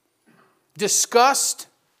 Disgust.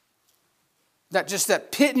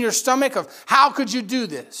 That pit in your stomach of how could you do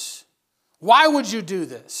this? Why would you do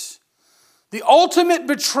this? The ultimate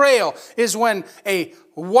betrayal is when a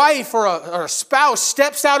wife or a spouse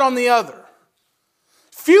steps out on the other.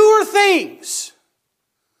 Fewer things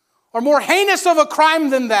are more heinous of a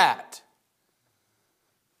crime than that.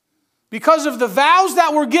 Because of the vows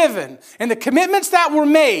that were given and the commitments that were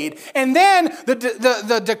made, and then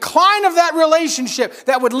the decline of that relationship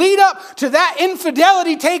that would lead up to that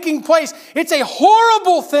infidelity taking place. It's a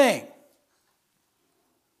horrible thing.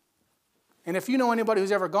 And if you know anybody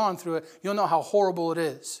who's ever gone through it, you'll know how horrible it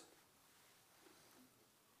is.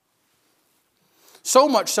 So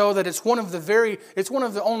much so that it's one of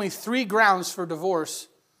the only 3 grounds for divorce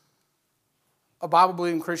a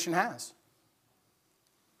Bible-believing Christian has.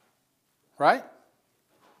 Right?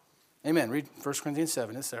 Amen. Read 1 Corinthians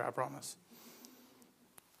 7. It's there, I promise.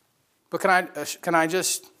 But can I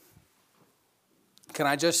just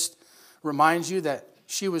remind you that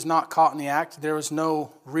she was not caught in the act? There was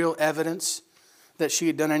no real evidence that she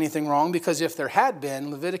had done anything wrong, because if there had been,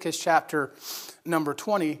 Leviticus chapter number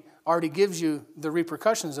 20 already gives you the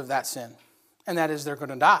repercussions of that sin, and that is they're going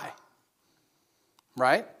to die.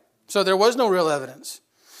 Right? So there was no real evidence.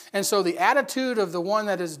 And so the attitude of the one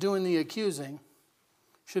that is doing the accusing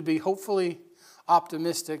should be hopefully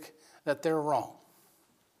optimistic that they're wrong.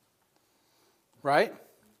 Right?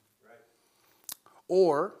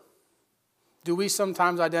 Or do we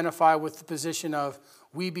sometimes identify with the position of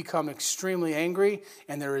we become extremely angry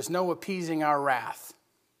and there is no appeasing our wrath?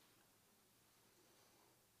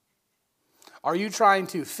 Are you trying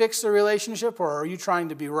to fix the relationship or are you trying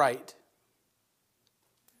to be right?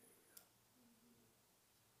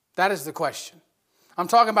 That is the question. I'm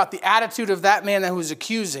talking about the attitude of that man that was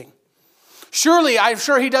accusing. Surely, I'm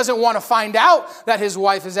sure he doesn't want to find out that his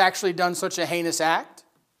wife has actually done such a heinous act.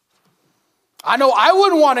 I know I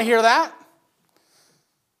wouldn't want to hear that.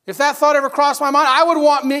 If that thought ever crossed my mind,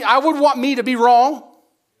 I would want me to be wrong.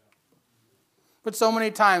 But so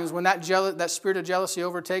many times when that spirit of jealousy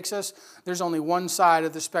overtakes us, there's only one side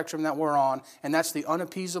of the spectrum that we're on, and that's the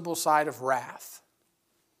unappeasable side of wrath.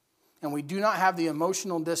 And we do not have the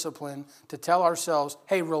emotional discipline to tell ourselves,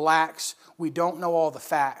 hey, relax, we don't know all the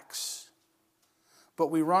facts. But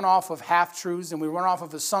we run off of half-truths and we run off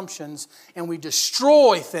of assumptions and we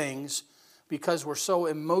destroy things because we're so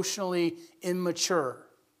emotionally immature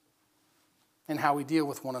in how we deal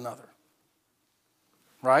with one another.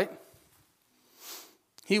 Right?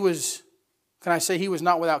 He was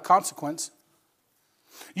not without consequence.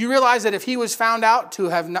 You realize that if he was found out to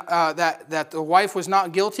have that the wife was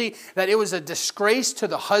not guilty, that it was a disgrace to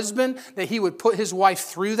the husband that he would put his wife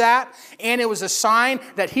through that, and it was a sign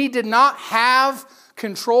that he did not have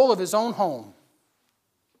control of his own home.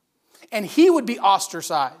 And he would be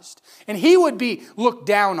ostracized, and he would be looked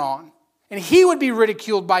down on. And he would be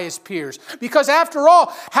ridiculed by his peers. Because after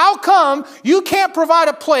all, how come you can't provide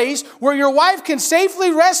a place where your wife can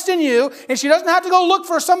safely rest in you and she doesn't have to go look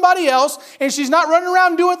for somebody else and she's not running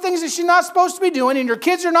around doing things that she's not supposed to be doing and your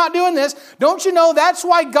kids are not doing this? Don't you know that's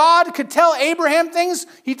why God could tell Abraham things?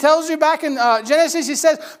 He tells you back in Genesis, he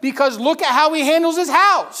says, because look at how he handles his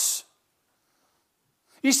house.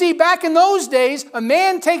 You see, back in those days, a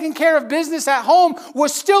man taking care of business at home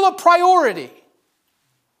was still a priority.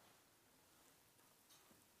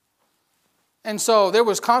 And so there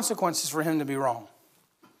was consequences for him to be wrong.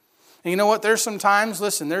 And you know what? There's some times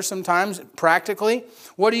practically,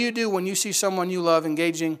 what do you do when you see someone you love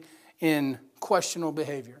engaging in questionable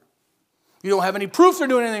behavior? You don't have any proof they're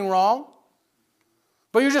doing anything wrong,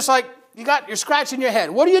 but you're just like, you're scratching your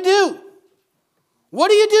head. What do you do? What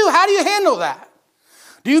do you do? How do you handle that?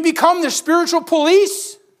 Do you become the spiritual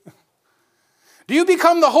police? Do you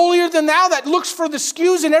become the holier than thou that looks for the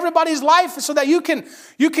skews in everybody's life so that you can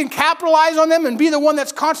capitalize on them and be the one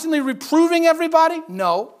that's constantly reproving everybody?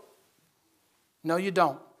 No. No, you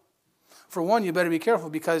don't. For one, you better be careful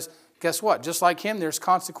because guess what? Just like him, there's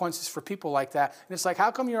consequences for people like that. And it's like,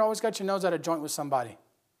 how come you always got your nose out of joint with somebody?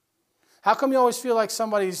 How come you always feel like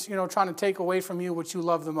somebody's, trying to take away from you what you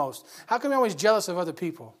love the most? How come you're always jealous of other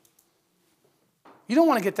people? You don't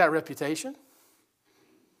want to get that reputation.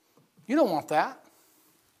 You don't want that.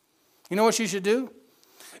 You know what you should do?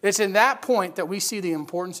 It's in that point that we see the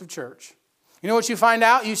importance of church. You know what you find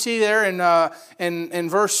out? You see there in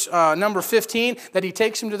verse number 15 that he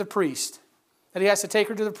takes him to the priest. That he has to take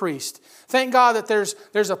her to the priest. Thank God that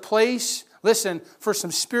there's a place, listen, for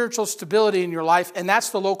some spiritual stability in your life, and that's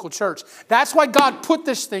the local church. That's why God put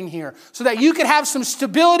this thing here, so that you can have some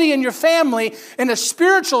stability in your family in a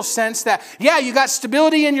spiritual sense that, yeah, you got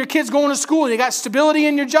stability in your kids going to school, and you got stability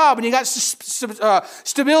in your job, and you got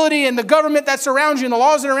stability in the government that's around you and the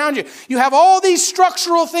laws that are around you. You have all these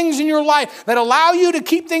structural things in your life that allow you to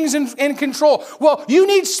keep things in control. Well, you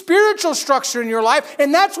need spiritual structure in your life,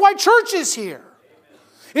 and that's why church is here.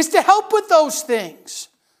 It's to help with those things.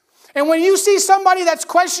 And when you see somebody that's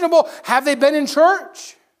questionable, have they been in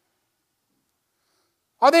church?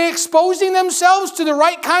 Are they exposing themselves to the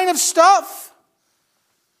right kind of stuff?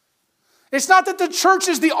 It's not that the church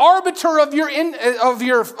is the arbiter of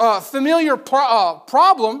your familiar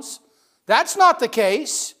problems. That's not the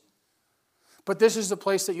case. But this is the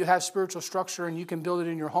place that you have spiritual structure and you can build it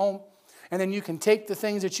in your home. And then you can take the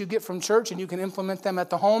things that you get from church and you can implement them at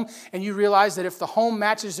the home. And you realize that if the home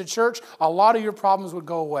matches the church, a lot of your problems would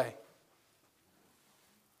go away.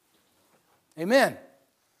 Amen.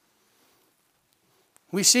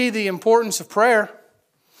 We see the importance of prayer.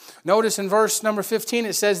 Notice in verse number 15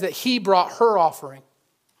 it says that he brought her offering.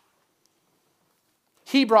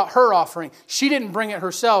 He brought her offering. She didn't bring it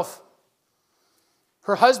herself.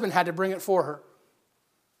 Her husband had to bring it for her.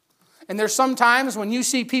 And there's some times when you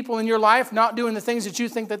see people in your life not doing the things that you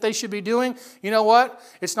think that they should be doing, you know what?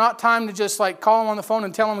 It's not time to just call them on the phone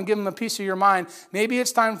and tell them and give them a piece of your mind. Maybe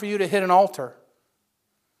it's time for you to hit an altar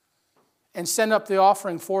and send up the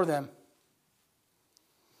offering for them.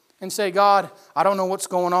 And say, God, I don't know what's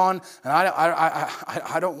going on, and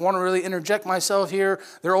I don't want to really interject myself here.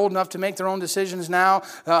 They're old enough to make their own decisions now.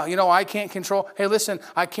 I can't control. Hey, listen,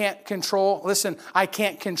 I can't control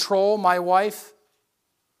my wife.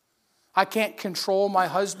 I can't control my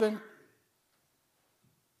husband.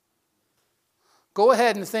 Go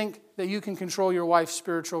ahead and think that you can control your wife's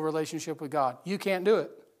spiritual relationship with God. You can't do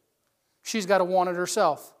it. She's got to want it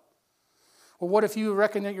herself. Well, what if you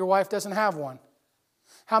reckon that your wife doesn't have one?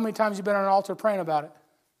 How many times have you been on an altar praying about it?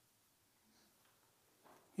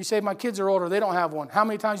 You say, my kids are older, they don't have one. How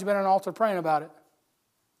many times have you been on an altar praying about it?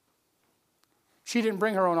 She didn't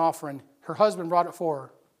bring her own offering. Her husband brought it for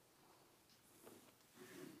her.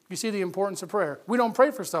 You see the importance of prayer. We don't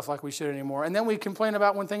pray for stuff like we should anymore. And then we complain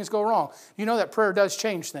about when things go wrong. You know that prayer does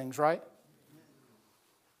change things, right?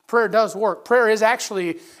 Prayer does work. Prayer is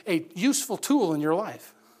actually a useful tool in your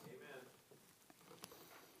life.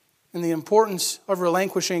 And the importance of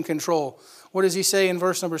relinquishing control. What does he say in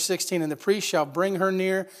verse number 16? And the priest shall bring her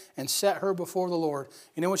near and set her before the Lord.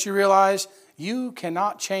 You know what you realize? You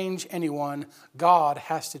cannot change anyone. God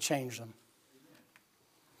has to change them.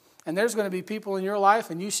 And there's going to be people in your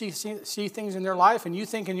life, and you see things in their life, and you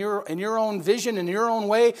think in your own vision, in your own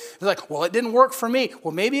way, you're like, well, it didn't work for me.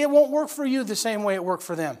 Well, maybe it won't work for you the same way it worked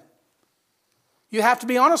for them. You have to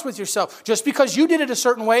be honest with yourself. Just because you did it a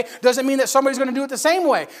certain way doesn't mean that somebody's going to do it the same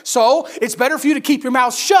way. So it's better for you to keep your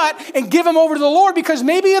mouth shut and give them over to the Lord, because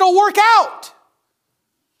maybe it'll work out.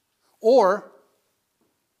 Or,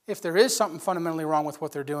 if there is something fundamentally wrong with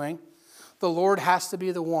what they're doing, the Lord has to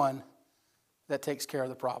be the one that takes care of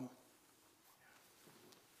the problem.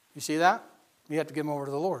 You see that? You have to give them over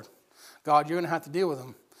to the Lord. God, you're going to have to deal with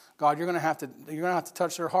them. God, you're going to have to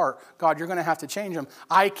touch their heart. God, you're going to have to change them.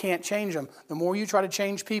 I can't change them. The more you try to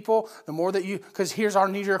change people, the more that because here's our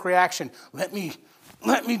knee-jerk reaction. Let me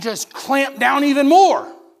just clamp down even more.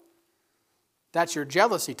 That's your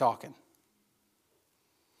jealousy talking.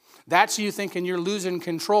 That's you thinking you're losing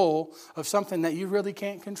control of something that you really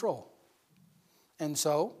can't control. And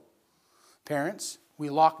so, parents,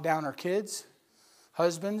 we lock down our kids.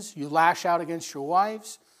 Husbands, you lash out against your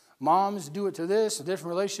wives. Moms do it to this, different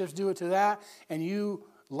relationships do it to that, and you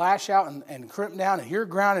lash out and crimp down, and you're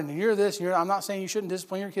grounded, and you're this, and I'm not saying you shouldn't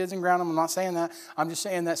discipline your kids and ground them. I'm not saying that. I'm just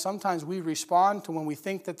saying that sometimes we respond to when we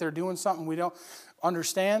think that they're doing something we don't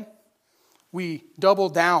understand. We double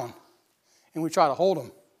down, and we try to hold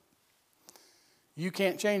them. You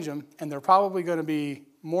can't change them, and they're probably going to be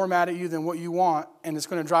more mad at you than what you want, and it's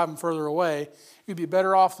going to drive them further away. You'd be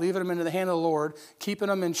better off leaving them into the hand of the Lord, keeping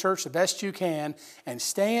them in church the best you can, and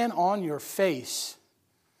staying on your face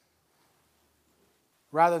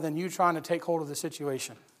rather than you trying to take hold of the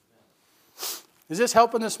situation. Is this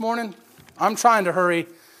helping this morning? I'm trying to hurry.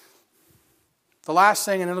 The last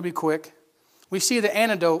thing, and it'll be quick. We see the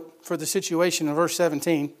antidote for the situation in verse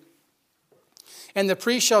 17. And the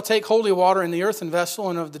priest shall take holy water in the earthen vessel,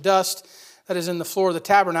 and of the dust that is in the floor of the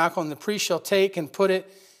tabernacle, and the priest shall take and put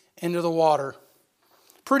it into the water.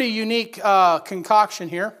 Pretty unique concoction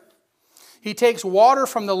here. He takes water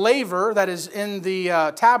from the laver that is in the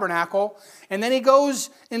tabernacle, and then he goes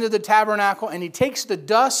into the tabernacle and he takes the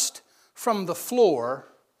dust from the floor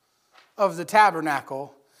of the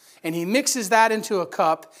tabernacle and he mixes that into a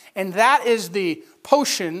cup, and that is the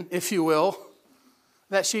potion, if you will,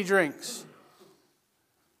 that she drinks.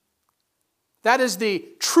 That is the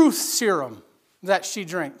truth serum that she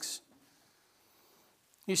drinks.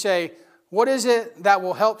 You say, what is it that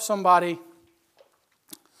will help somebody?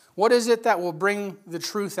 What is it that will bring the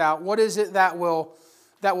truth out? What is it that will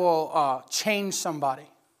change somebody?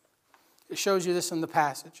 It shows you this in the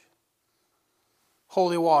passage.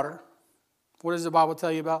 Holy water. What does the Bible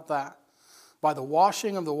tell you about that? By the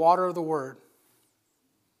washing of the water of the Word.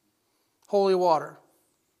 Holy water.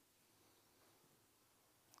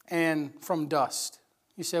 And from dust.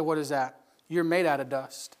 You say, what is that? You're made out of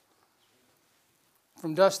dust.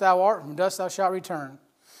 From dust thou art, from dust thou shalt return.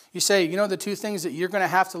 You say, you know the two things that you're going to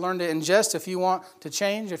have to learn to ingest if you want to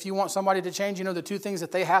change, if you want somebody to change, you know the two things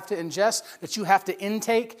that they have to ingest, that you have to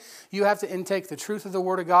intake? You have to intake the truth of the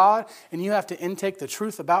Word of God, and you have to intake the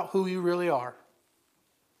truth about who you really are.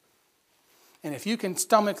 And if you can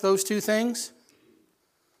stomach those two things,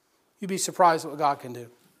 you'd be surprised at what God can do.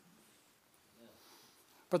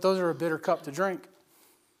 But those are a bitter cup to drink.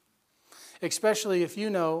 Especially if you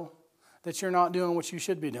know that you're not doing what you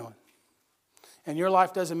should be doing. And your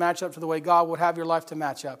life doesn't match up to the way God would have your life to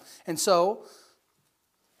match up. And so,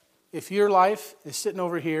 if your life is sitting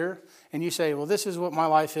over here and you say, well, this is what my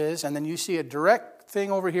life is, and then you see a direct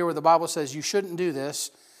thing over here where the Bible says you shouldn't do this,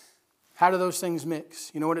 how do those things mix?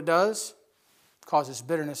 You know what it does? It causes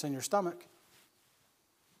bitterness in your stomach.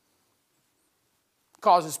 It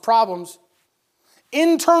causes problems.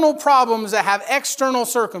 Internal problems that have external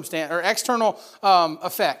circumstance or external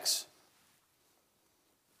effects.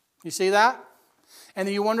 You see that? And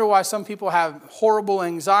then you wonder why some people have horrible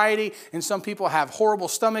anxiety and some people have horrible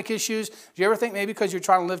stomach issues. Do you ever think maybe because you're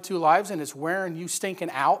trying to live two lives and it's wearing you stinking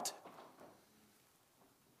out?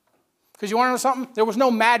 Because you want to know something? There was no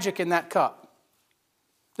magic in that cup.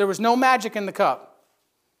 There was no magic in the cup.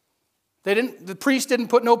 The priest didn't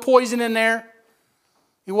put no poison in there.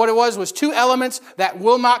 And what it was two elements that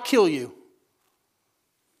will not kill you.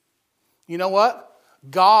 You know what?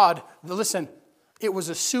 God, listen, it was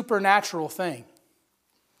a supernatural thing.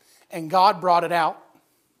 And God brought it out.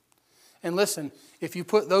 And listen, if you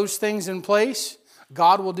put those things in place,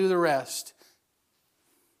 God will do the rest.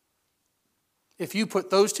 If you put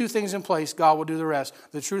those two things in place, God will do the rest.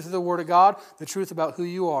 The truth of the Word of God, the truth about who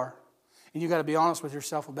you are. And you've got to be honest with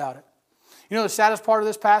yourself about it. You know the saddest part of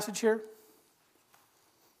this passage here?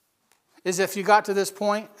 Is if you got to this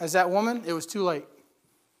point as that woman, it was too late.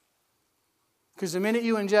 Because the minute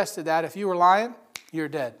you ingested that, if you were lying, you're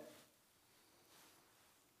dead.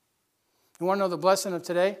 You want to know the blessing of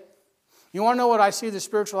today? You want to know what I see the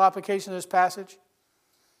spiritual application of this passage?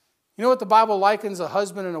 You know what the Bible likens a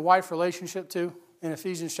husband and a wife relationship to in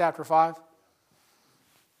Ephesians chapter 5?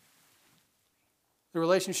 The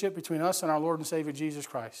relationship between us and our Lord and Savior Jesus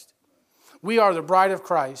Christ. We are the bride of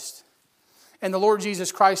Christ. And the Lord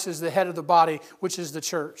Jesus Christ is the head of the body, which is the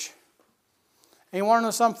church. And you want to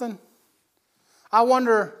know something?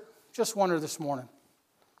 Just wonder this morning,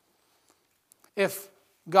 if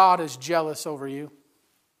God is jealous over you.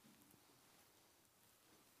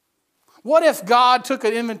 What if God took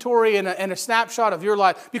an inventory and a snapshot of your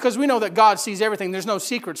life? Because we know that God sees everything. There's no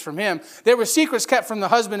secrets from Him. There were secrets kept from the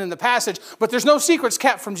husband in the passage, but there's no secrets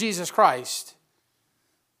kept from Jesus Christ.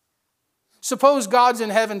 Suppose God's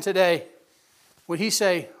in heaven today. Would He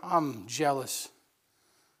say, I'm jealous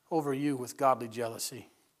over you with godly jealousy?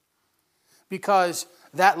 Because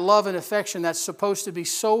that love and affection that's supposed to be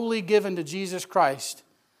solely given to Jesus Christ,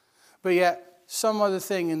 but yet some other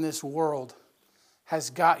thing in this world has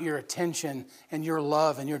got your attention and your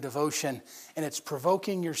love and your devotion, and it's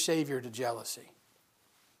provoking your Savior to jealousy.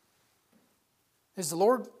 Is the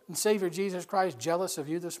Lord and Savior Jesus Christ jealous of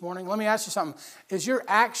you this morning? Let me ask you something. Is your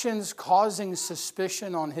actions causing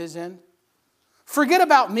suspicion on His end? Forget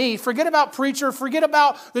about me. Forget about preacher. Forget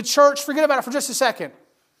about the church. Forget about it for just a second.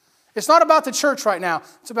 It's not about the church right now.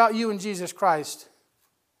 It's about you and Jesus Christ.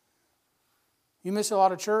 You miss a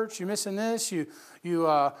lot of church. You're missing this. You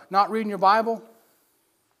not reading your Bible.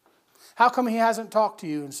 How come He hasn't talked to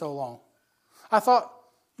you in so long? I thought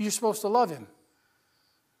you're supposed to love Him.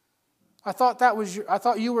 I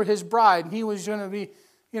thought you were His bride, and He was going to be.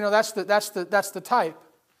 That's the type.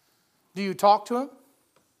 Do you talk to Him?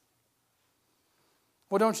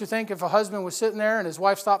 Well, don't you think if a husband was sitting there and his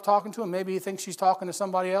wife stopped talking to him, maybe he thinks she's talking to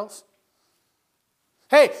somebody else?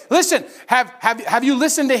 Hey, listen, have you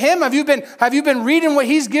listened to him? Have you been reading what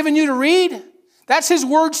he's given you to read? That's his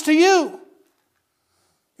words to you.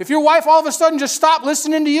 If your wife all of a sudden just stopped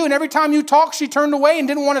listening to you and every time you talked, she turned away and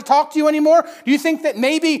didn't want to talk to you anymore, do you think that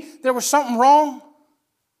maybe there was something wrong?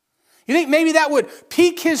 You think maybe that would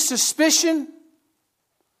pique his suspicion?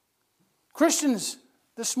 Christians,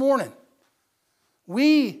 this morning,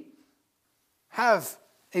 we have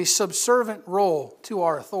a subservient role to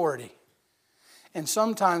our authority. And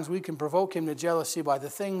sometimes we can provoke him to jealousy by the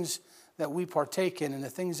things that we partake in and the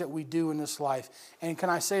things that we do in this life. And can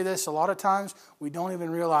I say this? A lot of times we don't even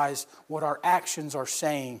realize what our actions are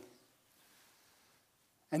saying.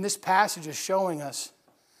 And this passage is showing us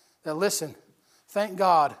that, listen, thank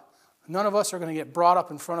God, none of us are going to get brought up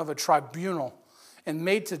in front of a tribunal and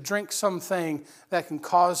made to drink something that can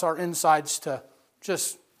cause our insides to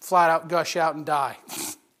just flat out gush out and die.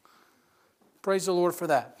 Praise the Lord for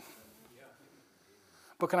that.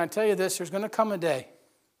 But can I tell you this? There's going to come a day,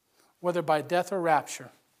 whether by death or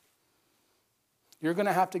rapture, you're going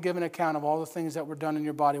to have to give an account of all the things that were done in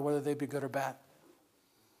your body, whether they be good or bad.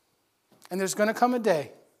 And there's going to come a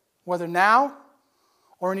day, whether now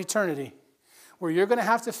or in eternity, where you're going to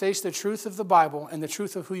have to face the truth of the Bible and the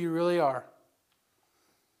truth of who you really are.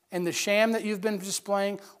 And the sham that you've been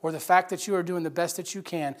displaying or the fact that you are doing the best that you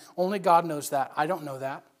can, only God knows that. I don't know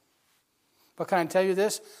that. But can I tell you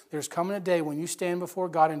this? There's coming a day when you stand before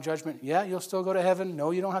God in judgment. Yeah, you'll still go to heaven.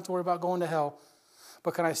 No, you don't have to worry about going to hell.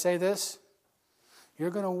 But can I say this?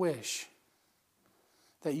 You're going to wish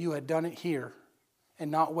that you had done it here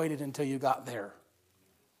and not waited until you got there.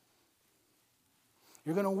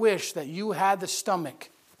 You're going to wish that you had the stomach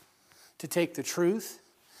to take the truth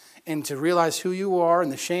and to realize who you are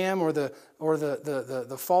and the sham or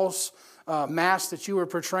the false mask that you were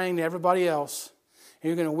portraying to everybody else. And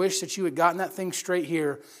you're going to wish that you had gotten that thing straight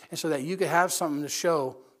here and so that you could have something to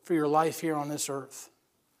show for your life here on this earth.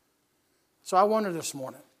 So I wonder this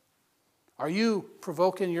morning, are you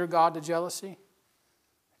provoking your God to jealousy?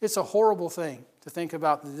 It's a horrible thing to think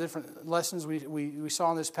about the different lessons we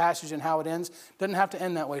saw in this passage and how it ends. It doesn't have to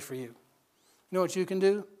end that way for you. You know what you can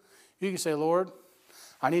do? You can say, Lord,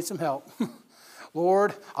 I need some help.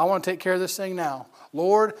 Lord, I want to take care of this thing now.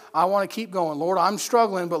 Lord, I want to keep going. Lord, I'm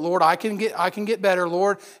struggling, but Lord, I can get better.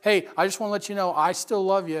 Lord, hey, I just want to let you know I still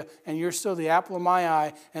love you and you're still the apple of my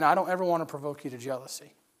eye, and I don't ever want to provoke you to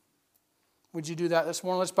jealousy. Would you do that this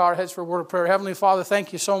morning? Let's bow our heads for a word of prayer. Heavenly Father,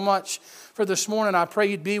 thank you so much for this morning. I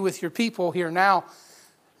pray you'd be with your people here now.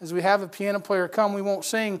 As we have a piano player come, we won't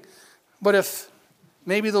sing. But if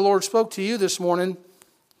maybe the Lord spoke to you this morning,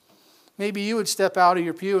 maybe you would step out of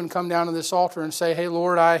your pew and come down to this altar and say, hey,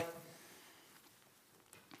 Lord, I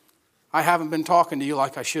haven't been talking to you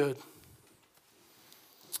like I should.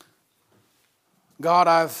 God,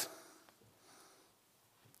 I've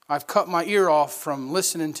cut my ear off from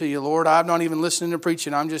listening to you, Lord. I'm not even listening to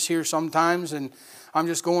preaching. I'm just here sometimes, and I'm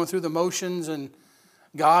just going through the motions. And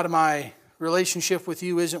God, my relationship with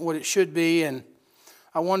you isn't what it should be. And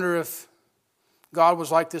I wonder if God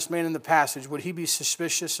was like this man in the passage. Would he be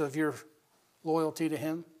suspicious of your loyalty to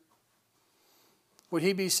him? Would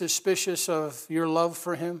he be suspicious of your love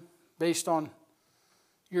for him based on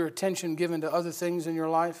your attention given to other things in your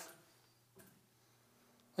life?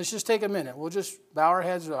 Let's just take a minute. We'll just bow our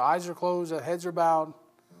heads. Our eyes are closed. Our heads are bowed.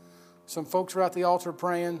 Some folks are at the altar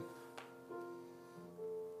praying.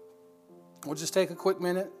 We'll just take a quick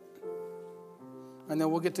minute, and then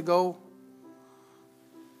we'll get to go.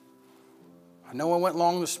 I know I went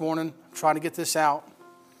long this morning trying to get this out,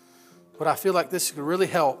 but I feel like this could really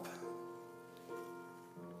help.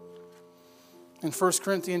 In 1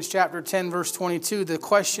 Corinthians chapter 10, verse 22, the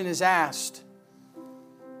question is asked,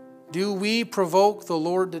 do we provoke the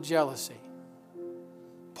Lord to jealousy?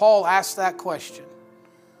 Paul asked that question.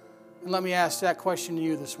 And let me ask that question to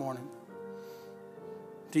you this morning.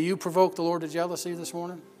 Do you provoke the Lord to jealousy this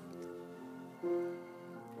morning?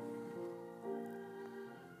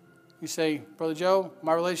 You say, Brother Joe,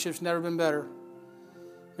 my relationship's never been better.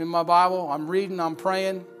 In my Bible, I'm reading, I'm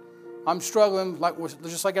praying, I'm struggling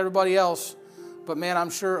just like everybody else. But man, I'm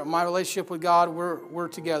sure my relationship with God, we're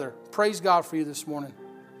together. Praise God for you this morning.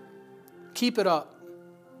 Keep it up.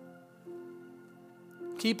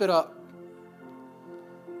 Keep it up.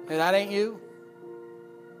 Hey, that ain't you?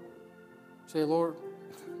 Say, Lord,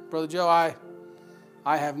 Brother Joe, I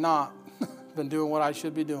have not been doing what I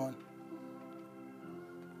should be doing.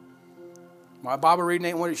 My Bible reading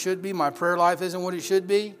ain't what it should be. My prayer life isn't what it should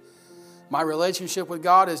be. My relationship with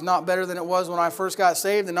God is not better than it was when I first got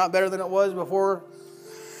saved and not better than it was before.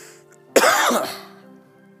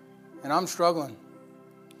 And I'm struggling.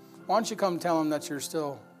 Why don't you come tell him that you're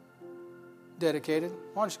still dedicated?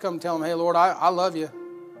 Why don't you come tell him, hey, Lord, I love you.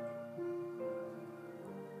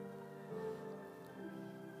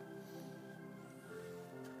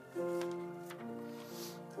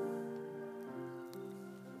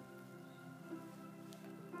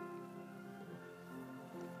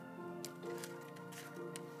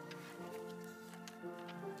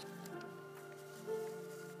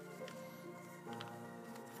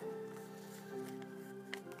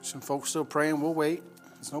 Some folks still praying. We'll wait.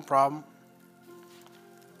 It's no problem.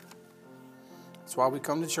 That's why we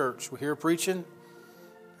come to church. We hear preaching,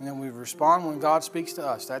 and then we respond when God speaks to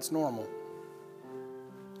us. That's normal.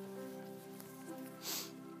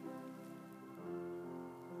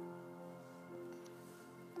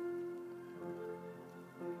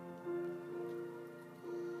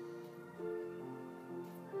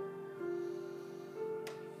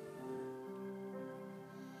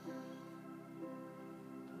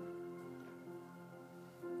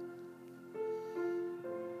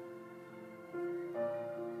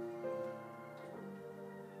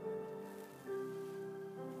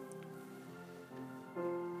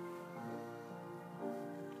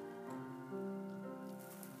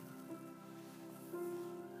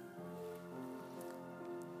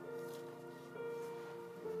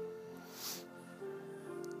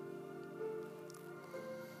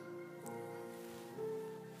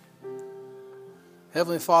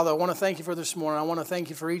 Heavenly Father, I want to thank you for this morning. I want to thank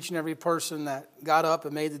you for each and every person that got up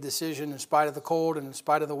and made the decision in spite of the cold and in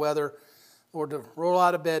spite of the weather, Lord, to roll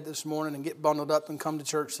out of bed this morning and get bundled up and come to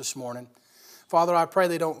church this morning. Father, I pray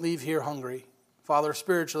they don't leave here hungry. Father,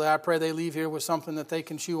 spiritually, I pray they leave here with something that they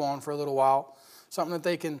can chew on for a little while, something that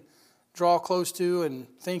they can draw close to and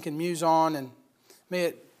think and muse on, and may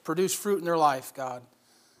it produce fruit in their life, God.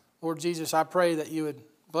 Lord Jesus, I pray that you would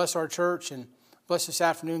bless our church and bless this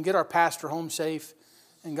afternoon, get our pastor home safe.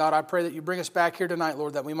 And God, I pray that you bring us back here tonight,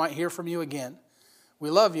 Lord, that we might hear from you again. we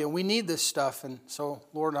love you and we need this stuff. And so,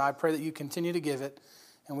 Lord, I pray that you continue to give it.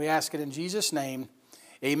 And we ask it in Jesus' name.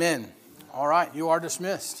 Amen. All right, you are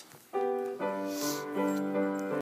dismissed.